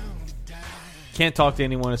then leave. Can't talk to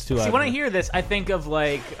anyone. It's too loud. See, when I hear this, I think of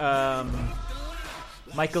like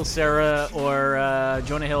Michael Cera or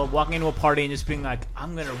Jonah Hill walking into a party and just being like,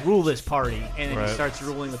 "I'm gonna rule this party," and then Right. he starts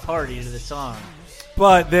ruling the party to the song.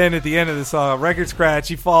 But then at the end of the song, record scratch,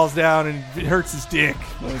 he falls down and it hurts his dick.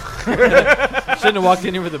 shouldn't have walked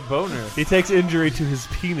in here with a boner. He takes injury to his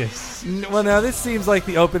penis. Well, now this seems like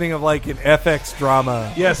the opening of like an FX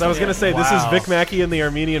drama. Yes, I was gonna say this is Wow. Vic Mackey and the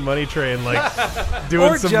Armenian Money Train, like doing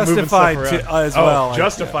Or some Justified moving stuff to- around. as well, like,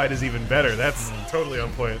 Justified is even better. That's totally on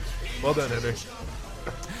point. Well done, Henry.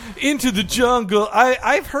 Into the jungle.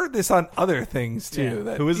 I've heard this on other things too. Yeah.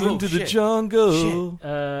 That Who is it? Into the Shit. jungle.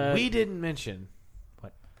 We didn't mention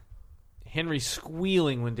What? Henry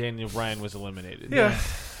squealing when Daniel Bryan was eliminated. Yeah,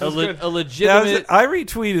 a, that was good. That was legitimate. it. I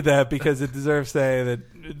retweeted that because it deserves saying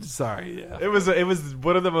that. Sorry, yeah. It was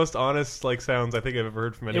one of the most honest like sounds I think I've ever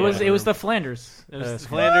heard from It anyone. was the Flanders. It was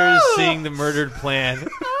Flanders seeing the murdered plan.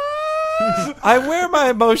 I wear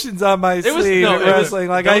my emotions on my was- sleeve no, at it was- wrestling.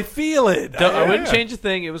 Like don't- I feel it. I wouldn't change a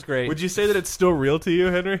thing. It was great. Would you say that it's still real to you,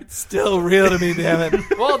 Henry? It's still real to me, damn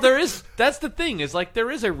it. Well, there is. That's the thing. Is like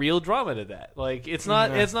there is a real drama to that. Like it's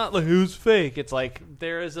not. It's not like who's fake. It's like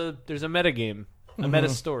there's a meta game, a meta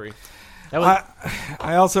story.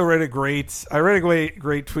 I also read a great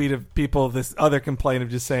tweet of people, this other complaint of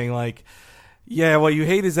just saying like, yeah, what you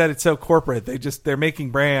hate is that it's so corporate. They're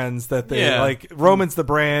making brands that they like. Roman's the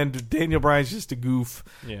brand. Daniel Bryan's just a goof.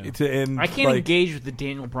 Yeah. I can't engage with the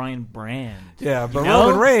Daniel Bryan brand. Yeah, but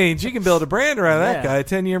Roman Reigns, you can build a brand around that guy, a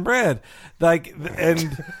 10-year brand. Like,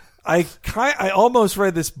 and I almost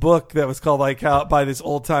read this book that was called like how by this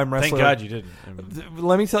old time wrestler. Thank God you didn't.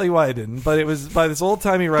 Let me tell you why I didn't. But it was by this old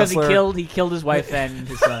timey wrestler. Because he killed his wife and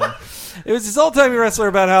his son. It was this old timey wrestler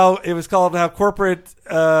about how it was called how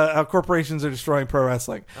corporations are destroying pro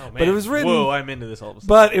wrestling. Oh, man. But it was written. Whoa, I'm into this all of a sudden.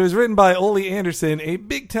 But it was written by Ole Anderson, a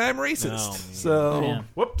big time racist.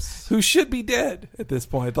 Whoops. Who should be dead at this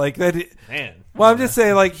point? Like that. Man. Well, I'm just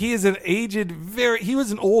saying, like he is an aged, he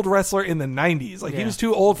was an old wrestler in the '90s. Like he was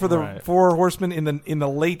too old for the Four Horsemen in the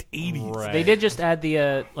late '80s. Right. They did just add the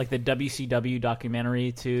the WCW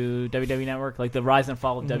documentary to WWE Network, like the rise and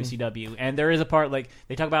fall of WCW, and there is a part like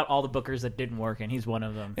they talk about all the bookers that didn't work, and he's one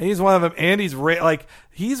of them. And he's one of them, and he's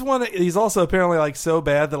also apparently like so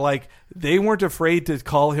bad that like they weren't afraid to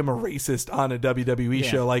call him a racist on a WWE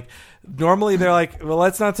show. Like normally they're like, well,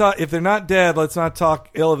 let's not talk if they're not dead. Let's not talk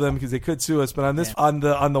ill of them because they could sue us. But on this, on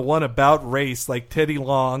the one about race, like Teddy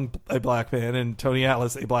Long, a black man, and Tony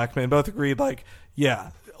Atlas, a black man, both agreed. Like,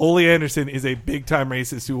 yeah, Ole Anderson is a big time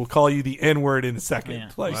racist who will call you the N word in a second.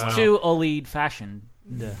 Yeah. Like, It's too Ole fashioned.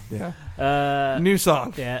 Yeah. New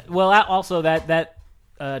song. Yeah. Well, also that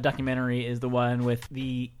documentary is the one with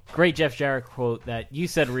the great Jeff Jarrett quote that you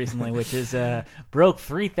said recently, which is broke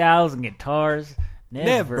 3,000 guitars,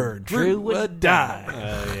 never drew a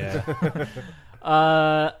dime.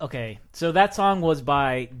 Okay, so that song was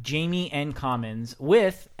by Jamie N. Commons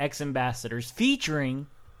with X Ambassadors featuring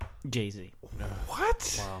Jay-Z.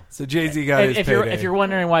 What? Wow. So Jay-Z got his payday. If you're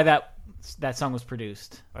wondering why that song was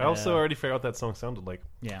produced. I also already figured out what that song sounded like.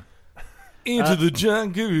 Yeah. Into the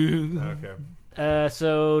jungle. Okay.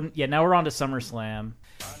 So, now we're on to SummerSlam.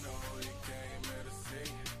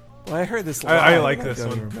 Well, I heard this. I like this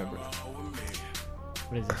one. Remember.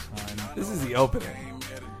 What is this one? This is the opening.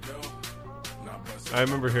 I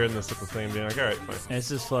remember hearing this at the same being like, all right, fine.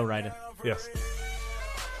 This is Flow Rida. Yes.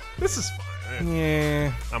 This is fine.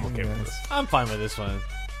 Yeah. I'm okay with this. I'm fine with this one.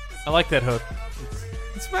 I like that hook.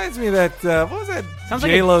 This reminds me of that, what was that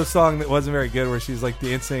J-Lo song that wasn't very good where she's like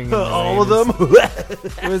dancing? In all of them?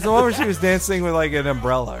 It was the one where she was dancing with like an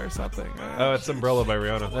umbrella or something. Oh, it's Umbrella by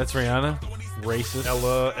Rihanna. That's Rihanna? Racist.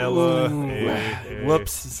 Ella.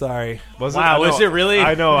 Whoops, sorry. Was it really?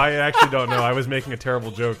 I know, I actually don't know. I was making a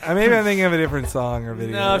terrible joke. Maybe I'm thinking of a different song or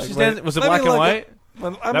video. No, she's dancing. Was it black and white?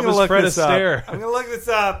 That was Fred Astaire. I'm going to look this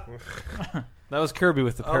up. That was Kirby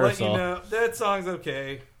with the I'll parasol. let you know. That song's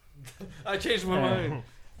okay. I changed my mind.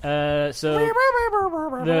 So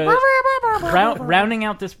rounding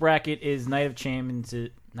out this bracket is Night of Champions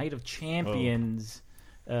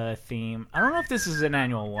theme. I don't know if this is an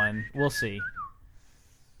annual one. We'll see.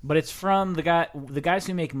 But it's from the guys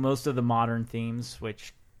who make most of the modern themes,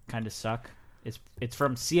 which kind of suck. It's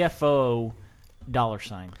from CFO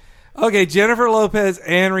 $. Okay, Jennifer Lopez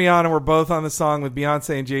and Rihanna were both on the song with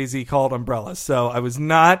Beyonce and Jay-Z called Umbrella. So I was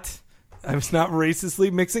not racistly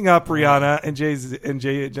mixing up Rihanna and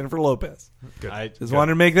Jennifer Lopez. Good. I just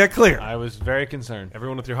wanted to make that clear. I was very concerned.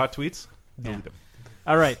 Everyone with your hot tweets, delete them.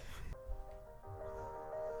 All right.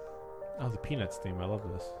 Oh, the Peanuts theme. I love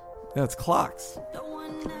this. No, it's Clocks.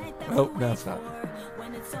 Oh, no, it's not.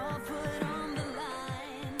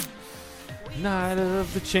 Night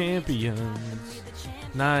of the Champions.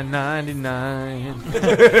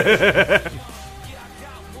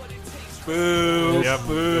 $9.99. Boo. Yep.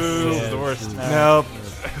 Boo. This is the worst. Nope.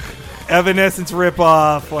 Evanescence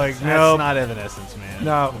ripoff. Like, That's nope. not Evanescence, man.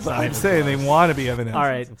 No, but I'm saying they want to be Evanescence. All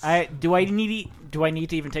right. Do I need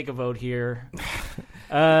to even take a vote here?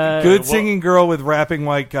 Good singing girl with rapping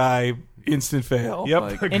white guy. Instant fail. Yep.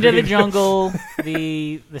 Like, Into the Jungle,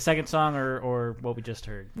 the second song, or what we just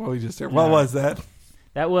heard. What was that?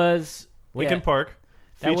 That was Linkin Park,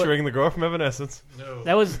 featuring the girl from Evanescence. No.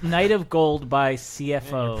 That was Night of Gold by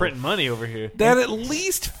CFO. Man, you're printing money over here. That at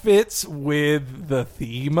least fits with the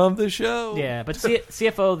theme of the show. Yeah, but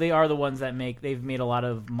CFO, they are the ones that they've made a lot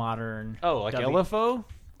of modern. Oh, like LFO?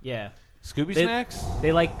 Yeah. Scooby Snacks?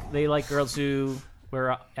 They like girls who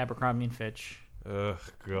wear Abercrombie and Fitch. Ugh,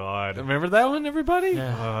 God. Remember that one, everybody?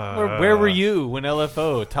 Where were you when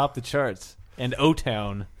LFO topped the charts? And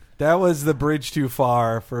O-Town. That was the bridge too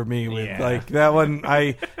far for me. With like that one,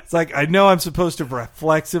 it's like I know I'm supposed to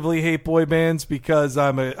reflexively hate boy bands because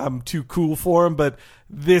I'm too cool for them, but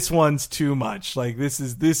this one's too much. Like this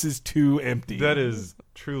is too empty. That is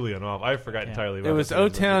truly an off. I forgot entirely about It was that.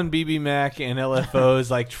 O-Town, BB Mac, and LFO's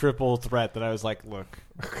like triple threat that I was like, look.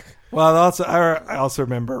 Well, also I also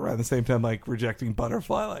remember around the same time like rejecting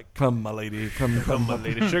Butterfly, like come my lady, come my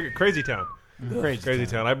lady. Crazy Town. Crazy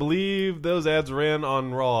Town. I believe those ads ran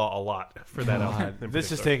on Raw a lot for that album.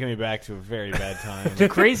 This is taking me back to a very bad time. Too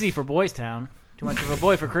crazy for Boys Town. Too much of a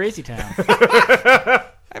boy for Crazy Town.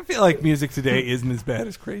 I feel like music today isn't as bad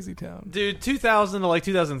as Crazy Town. Dude, 2000 to like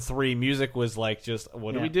 2003, music was like just,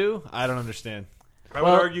 what do we do? I don't understand. I would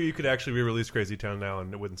argue you could actually re-release Crazy Town now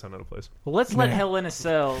and it wouldn't sound out of place. Well, let's let Hell in a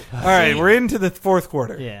Cell. All right, we're into the fourth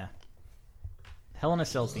quarter. Yeah. Hell in a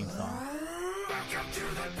Cell theme song.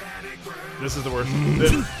 This is the worst.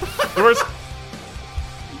 The worst.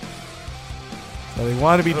 So they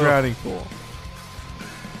want to be Drowning Pool.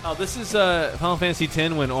 Oh, this is Final Fantasy X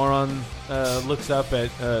when Auron looks up at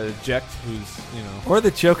Jecht, who's, Or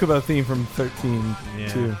the Chocobo theme from 13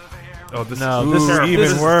 too. Oh, this is terrible. Even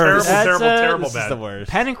This is worse. Terrible this bad. is the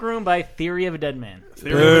worst. Panic Room by Theory of a Dead Man.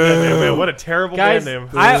 Theory of a Dead Man, man. What a terrible Guys,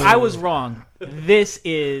 band name. I was wrong. This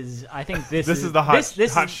is the hot shit this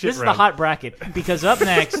is the round. hot bracket, because up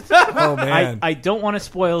next, Oh man! I don't want to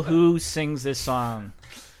spoil who sings this song.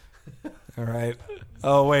 All right.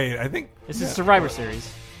 Oh wait, I think This is Survivor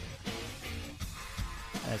Series.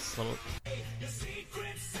 That's a little.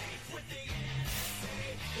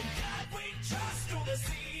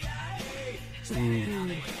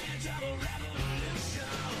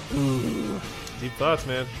 Deep thoughts,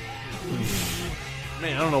 man.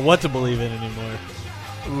 Man, I don't know what to believe in anymore.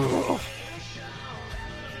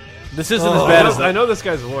 This isn't as bad as I know this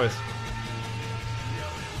guy's voice.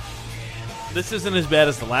 this isn't as bad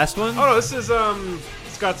as the last one. Oh no, this is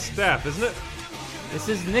Scott Stapp, isn't it? This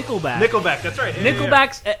is Nickelback. Nickelback. That's right. Yeah,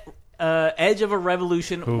 Nickelback's Edge of a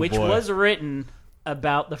Revolution, Oh, which boy. was written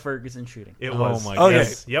about the Ferguson shooting. It was. my God.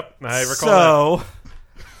 Yes. Yep. I recall that. so.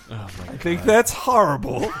 I think that's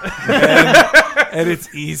horrible, and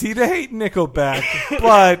it's easy to hate Nickelback.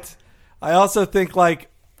 But I also think like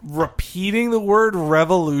repeating the word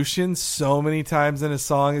revolution so many times in a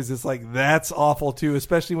song is just like that's awful too.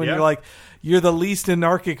 Especially when Yeah. you're like you're the least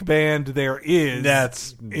anarchic band there is.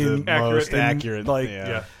 That's the most accurate. Like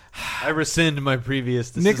Yeah. I rescind my previous.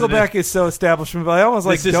 This Nickelback is so establishment, but I almost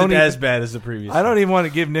like This isn't don't as even, bad as the previous. I don't even want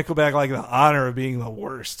to give Nickelback like the honor of being the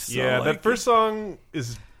worst. So, Yeah. like, That first song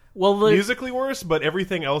is Well, the, musically worse, but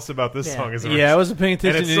everything else about this Yeah. song is worse. Yeah, I wasn't paying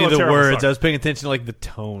attention And it's to still any a of the terrible words. song. I was paying attention to like the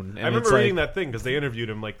tone. And I remember it's reading like, that thing because they interviewed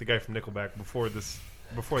him, like the guy from Nickelback, before this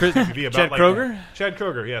Chris- TV about Chad like, Kroeger? Chad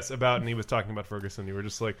Kroeger, yes, about, and he was talking about Ferguson. You were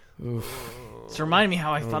just like, it's reminding me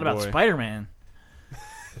how I thought about boy. Spider-Man.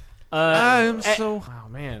 I'm so. Oh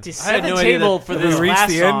man, To I set had the no idea table that- for Have this we reached last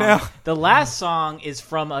the song, end now? the last song is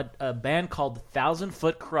from a band called 1,000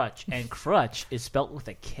 Foot Crutch, and Crutch is spelt with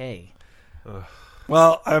a K.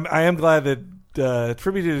 Well, I am glad that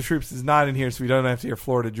Tribute to the Troops is not in here, so we don't have to hear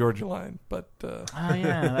Florida Georgia Line. But Oh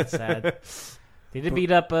yeah, that's sad. They did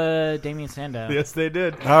beat up Damien Sandow. yes, they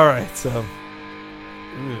did. all right, so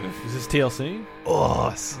Is this TLC?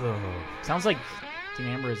 Awesome. Sounds like Dean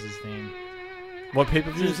Ambrose's theme. What pay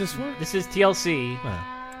per view is this for? This is TLC.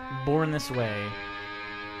 Born This Way.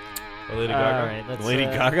 Lady All Gaga. right, let's, Lady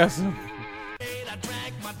Gaga.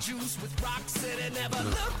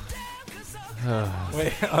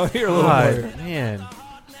 wait, I'll hear a little more. Man.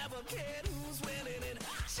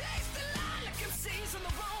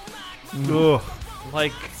 Ugh.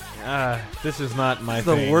 Like, this is not my It's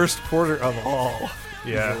the thing. worst quarter of all.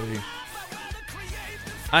 Yeah.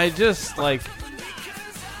 I just like.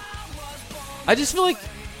 I just feel like.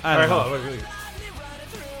 I All right, don't hold know. on. Wait.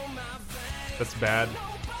 That's bad.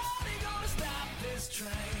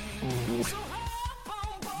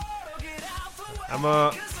 I'm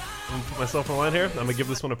gonna put myself on the line here. I'm gonna give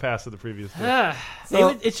this one a pass to the previous two.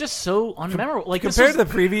 So- it's just so unmemorable. Like Compared this to the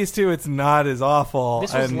previous two, it's not as awful.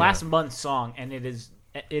 was, this was and- last month's song, and it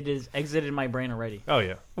is exited my brain already. Oh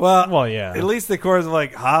yeah. Well, yeah. At least the chorus are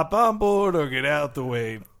like "hop on board or get out the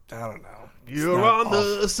way." I don't know. You're not on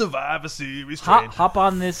the Survivor Series train. Hop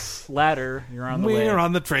on this ladder. You're on the way. We're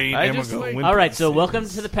on the train I and we're just going. like- All right, so welcome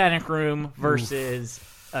to the Panic Room versus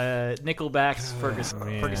Nickelback's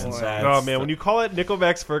Ferguson song. Oh man, when you call it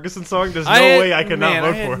Nickelback's Ferguson song, there's no way I cannot vote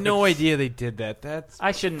I had for it. no idea they did that. That's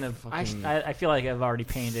I shouldn't have. I feel like I've already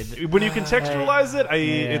painted. When you contextualize it,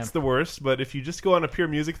 Yeah. it's the worst. But if you just go on a pure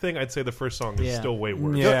music thing, I'd say the first song is Yeah. still way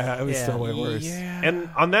worse. Yeah, it was Yeah. still way worse. And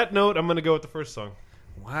on that note, I'm going to go with the first song.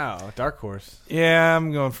 wow, Dark Horse. Yeah,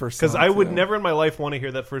 I'm going first Because I would too. never in my life want to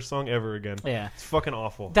hear that first song ever again. Yeah. It's fucking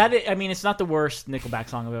awful. I mean, it's not the worst Nickelback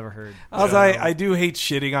song I've ever heard. Also, I do hate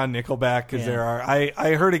shitting on Nickelback because Yeah. there are.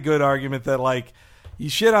 I heard a good argument that like you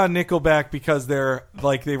shit on Nickelback because they're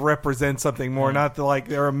like they represent something more. Not that like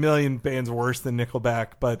there are a million bands worse than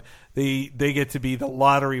Nickelback, but they get to be the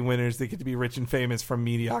lottery winners. They get to be rich and famous from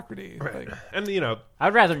mediocrity. Right. Like, And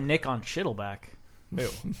I'd rather Nick on Shittleback.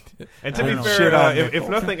 and to be Shit on fair, if Nickel.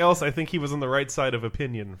 nothing else, I think he was on the right side of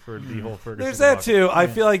opinion for the whole Ferguson. there's that debacle. too. I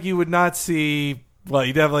feel like you would not see. Well,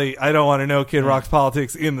 you definitely. I don't want to know Kid Rock's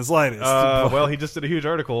politics in the slightest. Well, he just did a huge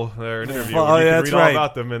article or an interview. Well, where you can that's read all right.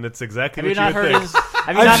 about them, and it's exactly Have you what not would heard think. his?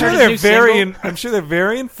 Have you not heard his new single? I'm sure they're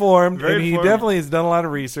very informed, Very and he informed. definitely has done a lot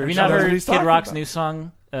of research. Have you not Knows what heard he's Kid talking Rock's about. new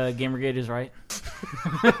song, Gamergate is Right?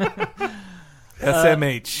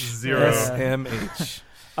 SMH Zero. SMH.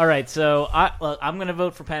 All right, so I'm going to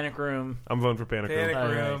vote for Panic Room. I'm voting for Panic Room. Panic All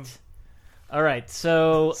Room. right. All right,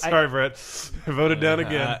 so Sorry, Brett. I voted down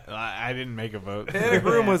again. I didn't make a vote. Panic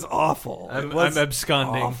Room was awful. I'm It was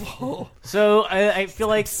absconding. awful. So I feel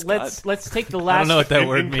like let's take the last. I don't know what that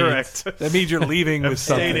word means. Incorrect. That means you're leaving with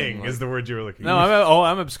Abstaining something. is the word you were looking No, for.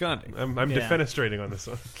 I'm absconding. I'm Yeah. defenestrating on this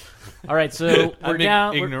one. All right, so I'm we're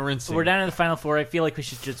down. ignorancing. We're down to the final four. I feel like we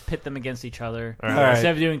should just pit them against each other All right.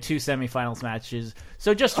 instead of doing two semifinals matches.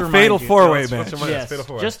 So just to A remind fatal you, four-way Let's match. remind us, Yes, Fatal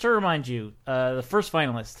Four. just to remind you, the first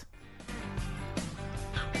finalist,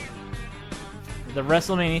 the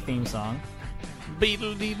WrestleMania theme song. I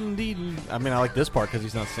mean, I like this part because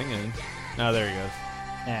he's not singing. Oh, there he goes.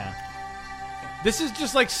 Yeah. This is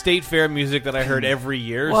just like State Fair music that I heard every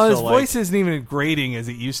year. Well, so his like, voice isn't even as grating as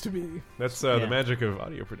it used to be. That's Yeah. the magic of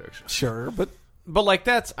audio production. Sure, but but like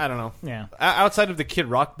that's I don't know. Yeah. Outside of the Kid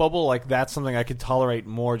Rock bubble, like that's something I could tolerate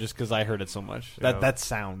more just because I heard it so much. Yeah. That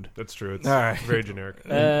sound. That's true. It's All right. very generic.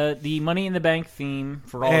 The Money in the Bank theme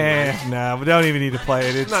for all of us. no, we don't even need to play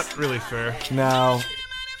it. It's Not really fair. no.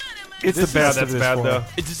 It's the best that's of this bad four. though.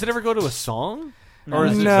 Does it ever go to a song? Or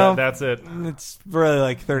is it No. that's it. It's really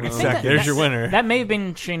like 30 I think seconds. There's your winner. That may have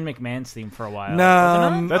been Shane McMahon's theme for a while. No,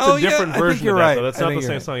 wasn't it? That's oh, a different yeah, I think version you're of that, right. though. That's I not think the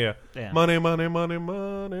you're same right. song, yeah. Yeah. Money, money, money,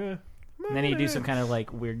 money. And then you do some kind of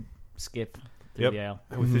like weird skip through Yep. the aisle.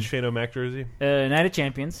 With his Shane O'Mac jersey. Night of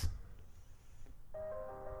Champions.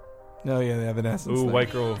 No, yeah, the Evanescence. Ooh, thing.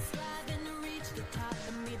 White Girl.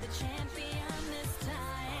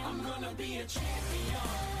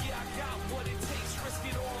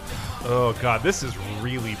 Oh, God, this is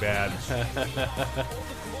really bad.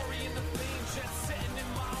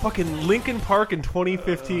 Fucking Linkin Park in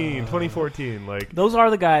 2015, 2014. Like, Those are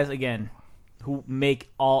the guys again who make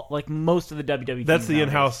all like most of the WWE. that's themes the nowadays.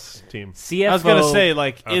 in-house team. CFO. I was gonna say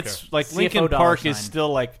like Okay. it's like CFO Linkin dollar Park is sign. still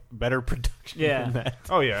like better production Yeah. than that.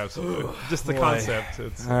 Oh, yeah, absolutely. Just the Boy. concept.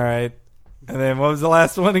 It's, All right. And then what was the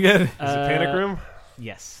last one again? is it Panic Room?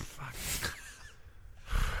 Yes.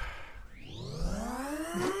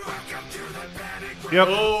 Yep.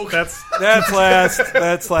 That's That's last.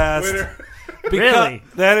 That's last. winner. Because Really?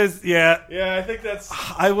 That is, yeah. Yeah, I think that's.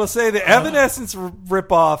 I will say the Evanescence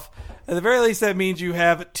ripoff. At the very least, that means you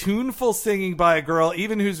have tuneful singing by a girl,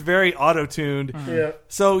 even who's very auto-tuned. Yeah.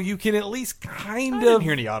 So you can at least kind I of didn't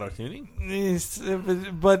hear any auto tuning.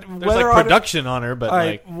 But There's whether like auto- production on her, but all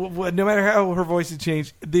right, like no matter how her voice has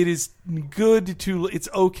changed, it is good to. It's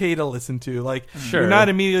okay to listen to. Like Sure. you're not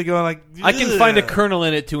immediately going like. I can find a "Ugh." kernel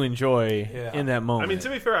in it to enjoy Yeah. in that moment. I mean, to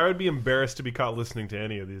be fair, I would be embarrassed to be caught listening to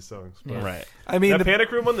any of these songs. But Yeah. right. I mean, that the,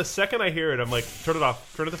 Panic Room one, the second I hear it, I'm like, turn it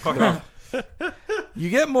off. Turn it the fuck off. you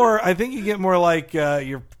get more. I think you get more like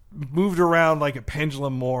you're moved around like a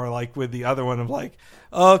pendulum more, like with the other one of like.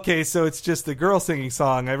 Okay, so it's just the girl singing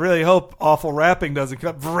song. I really hope awful rapping doesn't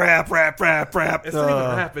come. Rap. It's not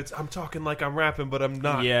even rap. It's I'm talking like I'm rapping, but I'm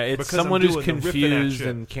not. Yeah, it's because I'm someone who's doing the riffing confused action.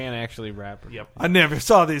 and can't actually rap. Yep. I never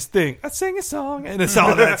saw this thing. I sing a song and I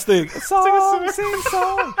saw that thing. A song, sing a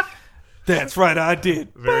song. That's right, I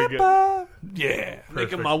did. Very good. Ba-ba. Yeah.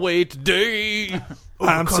 Making my way today.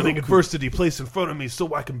 I'm so Overcoming cool. adversity placed in front of me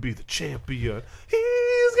so I can be the champion.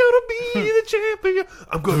 He's gonna be the champion.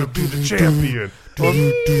 I'm gonna be the champion.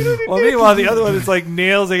 Well, meanwhile, the other one is like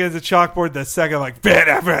nails against the chalkboard. The second, like,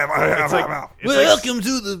 It's like, Welcome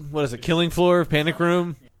to the what is it? Killing Floor, Panic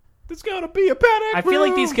Room. it's gonna be a panic. I feel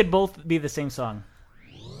like room. these could both be the same song.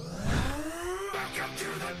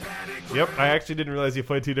 Yep, I actually didn't realize you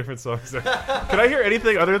played two different songs there. Can I hear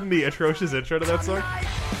anything other than the atrocious intro to that song?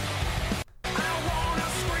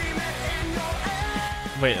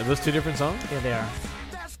 Wait, are those two different songs? Yeah, they are.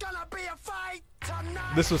 There's gonna be a fight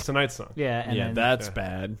tonight. This was tonight's song. Yeah, and yeah, then, that's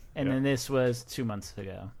bad. and then this was 2 months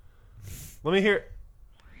ago. Let me hear.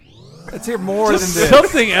 let's hear more than this.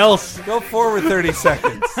 Something else. Go forward 30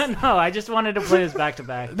 seconds. No, I just wanted to play this back to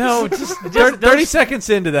back. No, just, Just 30 seconds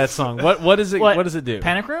into that song. What is it? What? What does it do?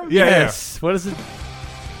 Panic Room? Yeah, Yes. What is it?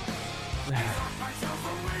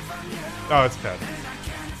 Oh, it's bad.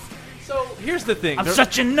 So here's the thing. I'm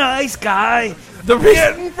such a nice guy. The reason,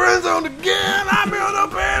 Getting friends on again. I'm in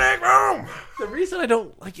the panic room. the reason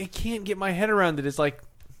I can't get my head around it is like,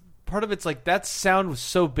 part of it's like that sound was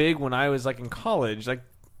so big when I was like in college, like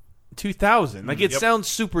 2000. Like it sounds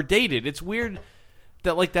super dated. It's weird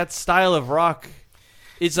that like that style of rock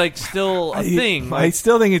is like still a thing. I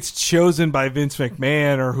still think it's chosen by Vince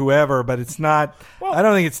McMahon or whoever, but it's not. I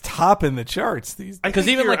don't think it's topping the charts these days. Because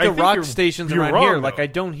even like I the think rock you're- stations you're around wrong, here, though. like I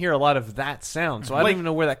don't hear a lot of that sound, so I don't Like, even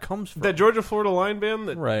know where that comes from. That Georgia Florida line band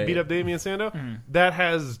that Right. beat up Damian Sandow, that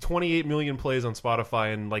has 28 million plays on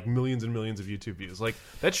Spotify and like millions and millions of YouTube views. Like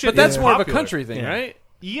that shit. but that's is more of a popular. country thing, right?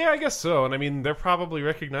 Yeah, I guess so. And I mean, they're probably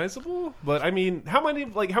recognizable. But I mean, how many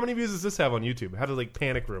views does this have on YouTube? How does like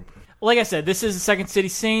Panic Room? Like I said, this is the Second City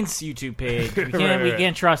Saints YouTube page. We can't, we right.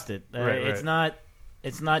 can't trust it. Right, It's right.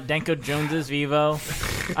 not Denko Jones's Vivo.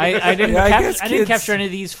 I didn't Yeah, I cap- guess I didn't kids- capture any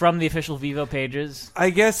of these from the official Vivo pages.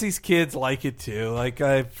 I guess these kids like it too. Like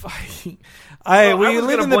Well, we I was live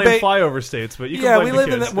gonna in the blame Bay. flyover states, but you can Yeah, blame we the live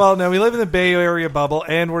in kids. the we live in the Bay Area bubble,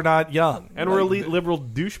 and we're not young, and we're elite liberal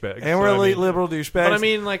douchebags. and we're so, I elite mean, liberal douchebags. But I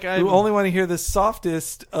mean, like I who only want to hear the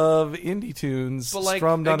softest of indie tunes But like,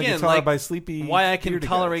 strummed on a again, guitar like, by sleepy. why I can bearded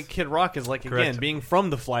tolerate guys. Kid Rock is like again Correct. being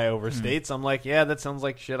from the flyover states. I'm like, yeah, that sounds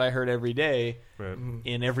like shit I heard every day Right.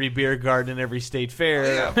 in every beer garden, every state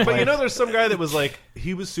fair. But you know, there's some guy that was like,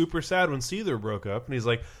 he was super sad when Seether broke up, and he's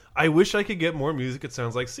like, I wish I could get more music that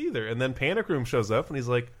sounds like Seether. And then Panic Room shows up, and he's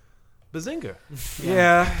like, Bazinga.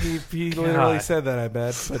 Yeah, he literally said that. I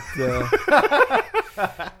bet, but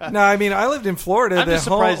no, I mean, I lived in Florida. I'm The just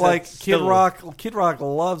whole surprised like that's Kid still- Rock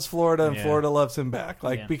loves Florida, and Yeah. Florida loves him back.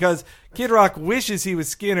 Like Yeah. because Kid Rock wishes he was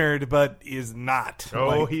Skinnered, but is not. Oh,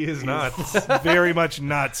 Like, he is not. very much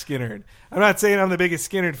not Skinnered. I'm not saying I'm the biggest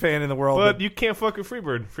Skinnered fan in the world, But you can't fuck with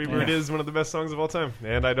Freebird. Freebird is one of the best songs of all time,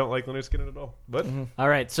 and I don't like Leonard Skinner at all. But All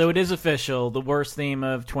right, so it is official. The worst theme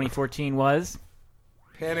of 2014 was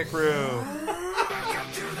Panic Room.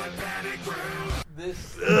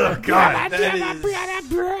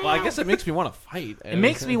 Well, I guess it makes me want to fight. it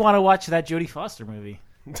makes me want to watch that Jodie Foster movie.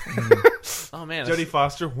 Oh man, Jodie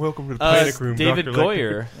Foster, welcome to the Panic Room. David Dr. Lecter.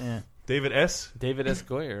 Goyer, Yeah. David S. David S.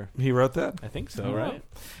 Goyer. He wrote that. I think so, right?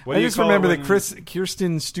 What I do you just call remember it that when-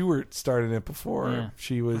 Kirsten Stewart starred in it before. Yeah.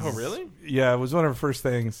 She was. Oh, really? Yeah, it was one of her first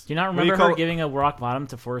things. Do you not What do you remember her call- giving a rock bottom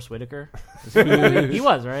to Forrest Whitaker? He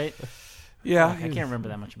was, right? Yeah, I can't remember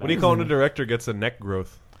that much about What do you it. call when a director gets a neck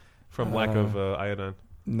growth from lack of iodine?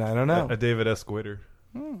 I don't know. A David S. Goiter.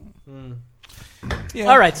 Yeah.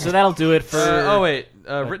 All right, so that'll do it for.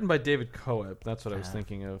 Written by David Coep. That's what I was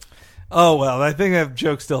thinking of. Oh well, I think that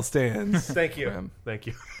joke still stands. Thank you. Thank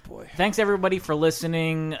you. Thanks everybody for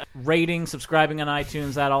listening, rating, subscribing on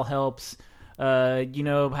iTunes. That all helps. You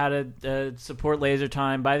know how to support Laser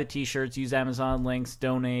Time. Buy the T-shirts. Use Amazon links.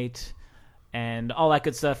 Donate. And all that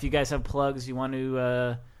good stuff. You guys have plugs you want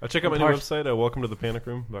to... Check out my new Impart- website, welcome to the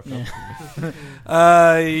panicroom.com.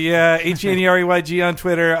 Yeah, HNEREYG on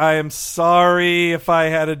Twitter. I am sorry if I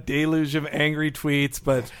had a deluge of angry tweets,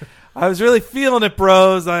 but I was really feeling it,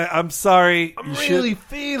 bros. I'm sorry. I'm really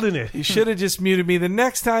feeling it. You should have just muted me. The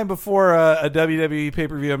next time before a WWE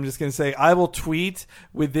pay-per-view, I'm just going to say, I will tweet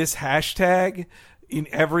with this hashtag in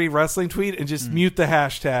every wrestling tweet and just mute the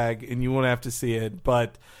hashtag and you won't have to see it.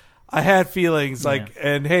 But I had feelings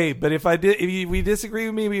and hey, but if we disagree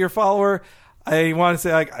with me, with your follower, I want to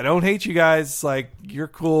say, like, I don't hate you guys. Like, you're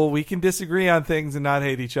cool. We can disagree on things and not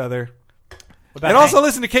hate each other. And also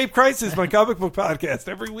listen to Cape Crisis, my comic book podcast,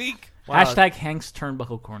 every week. Wow. Hashtag Hank's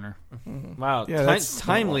Turnbuckle Corner. Wow, Yeah, that's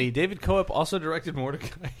timely. David Coep also directed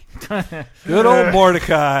Mordecai. Good old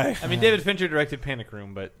Mordecai. I mean, David Fincher directed Panic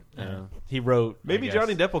Room, but he wrote. Maybe I guess.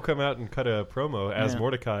 Johnny Depp will come out and cut a promo as Yeah.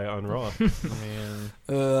 Mordecai on Raw.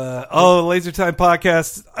 Laser Time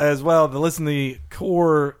Podcast as well. To listen to the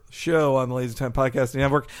core show on the Laser Time Podcasting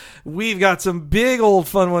Network. We've got some big old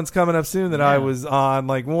fun ones coming up soon that I was on.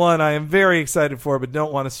 Like one I am very excited for, but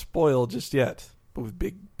don't want to spoil just yet. But with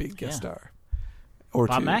big guest star. Or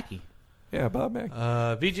Bob two. Mackey. Yeah, Bob Mackey.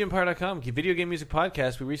 VGEmpire.com, video game music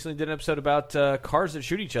podcast. We recently did an episode about cars that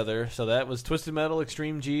shoot each other. So that was Twisted Metal,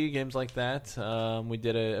 Extreme G, games like that. We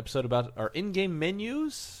did an episode about our in-game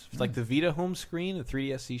menus, like the Vita home screen, the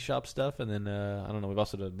 3DS eShop stuff, and then I don't know. We've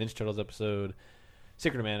also done a Ninja Turtles episode,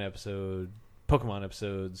 Secret of Man episode, Pokemon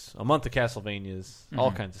episodes, a month of Castlevanias,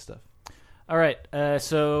 all kinds of stuff. All right,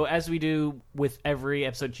 so as we do with every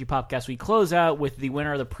episode of G-Popcast, we close out with the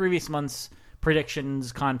winner of the previous month's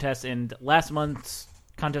predictions contest, and last month's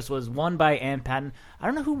contest was won by Ann Patton. I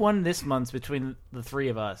don't know who won this month's between the three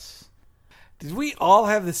of us. Did we all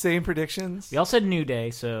have the same predictions? We all said New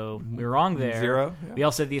Day, so we were wrong there. 0. We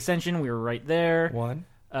all said The Ascension. We were right there. 1.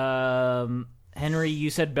 Henry, you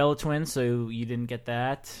said Bella Twins, so you didn't get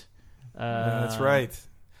that. That's right.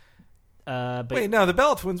 But Wait, no, the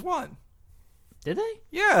Bella Twins won. did they?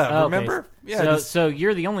 Yeah, Oh, remember? okay. Yeah. So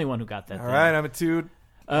you're the only one who got that. all then. right, I'm a 2.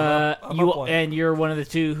 I'm up one. And you're one of the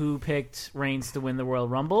 2 who picked Reigns to win the Royal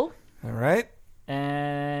Rumble. All right.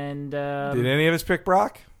 And Did any of us pick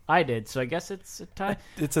Brock? I did, so I guess it's a tie.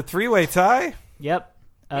 It's a 3-way tie. Yep.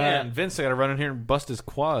 Man, Vince, I got to run in here and bust his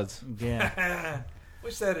quads. Yeah.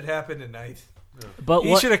 Wish that had happened tonight. But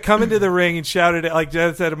He should have come into the ring and shouted it like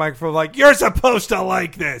Jen said a microphone, like, "You're supposed to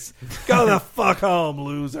like this. Go the fuck home,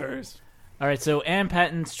 losers." All right, so Ann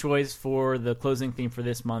Patton's choice for the closing theme for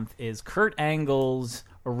this month is Kurt Angle's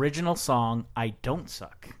original song, "I Don't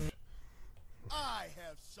Suck." I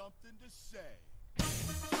have something to say.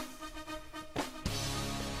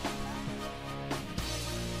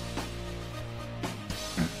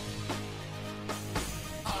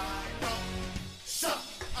 I don't suck.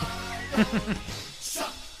 I don't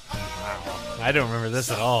suck. I don't remember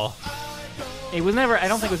this at all. It was never. I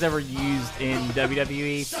don't think it was ever used in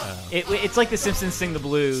WWE. It's like The Simpsons Sing the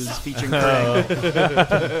Blues featuring Craig.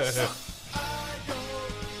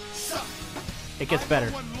 It gets better.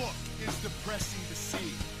 One look is depressing to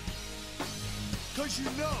see. Cause you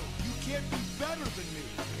know you can't be better than me.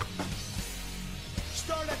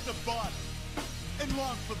 Start at the bottom and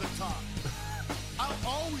long for the top. I'll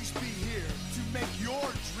always be here to make your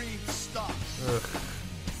dreams stop.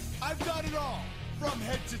 I've got it all from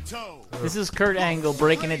head to toe. This is Kurt Angle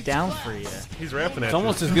breaking it down for you. He's rapping at It's you.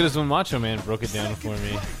 almost as good as when Macho Man broke it down for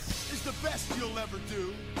me. Is the best you'll ever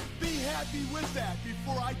do. Be happy with that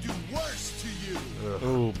before I do worse to you.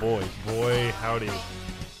 Oh, boy. Boy, howdy.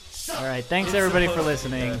 All right, thanks everybody for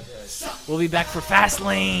listening. We'll be back for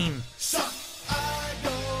Fastlane. Suck, I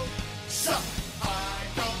don't suck, I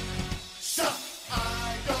don't suck,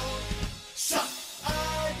 I don't suck,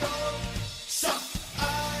 I don't suck,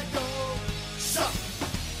 I don't suck.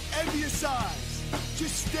 Envious eyes,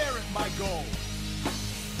 just stare at my goal.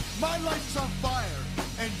 My life's on fire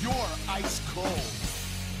and you're ice cold.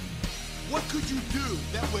 What could you do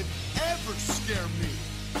that would ever scare me?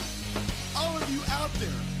 All of you out there,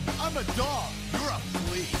 I'm a dog, you're a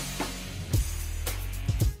flea.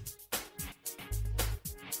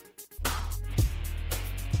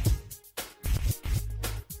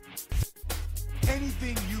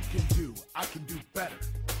 Anything you can do, I can do better.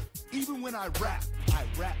 Even when I rap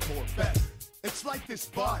more better. It's like this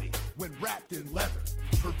body when wrapped in leather.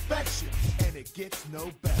 Perfection, and it gets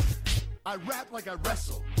no better. I rap like I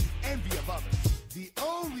wrestle, envy of others. The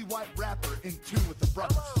only white rapper in tune with the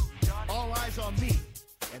brothers. All eyes on me,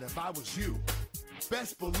 and if I was you,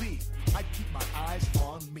 best believe I'd keep my eyes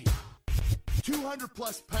on me. 200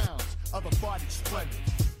 plus pounds of a body splendid.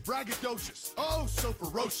 Braggadocious, oh so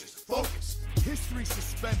ferocious, focused, history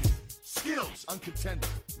suspended, skills uncontended,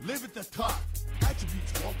 live at the top,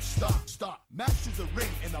 attributes won't stop, masters the ring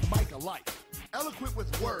and the mic alike, eloquent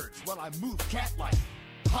with words while I move cat-like,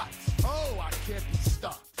 hot, oh I can't be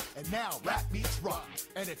stopped, and now rap meets rock,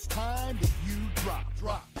 and it's time that you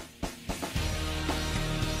drop.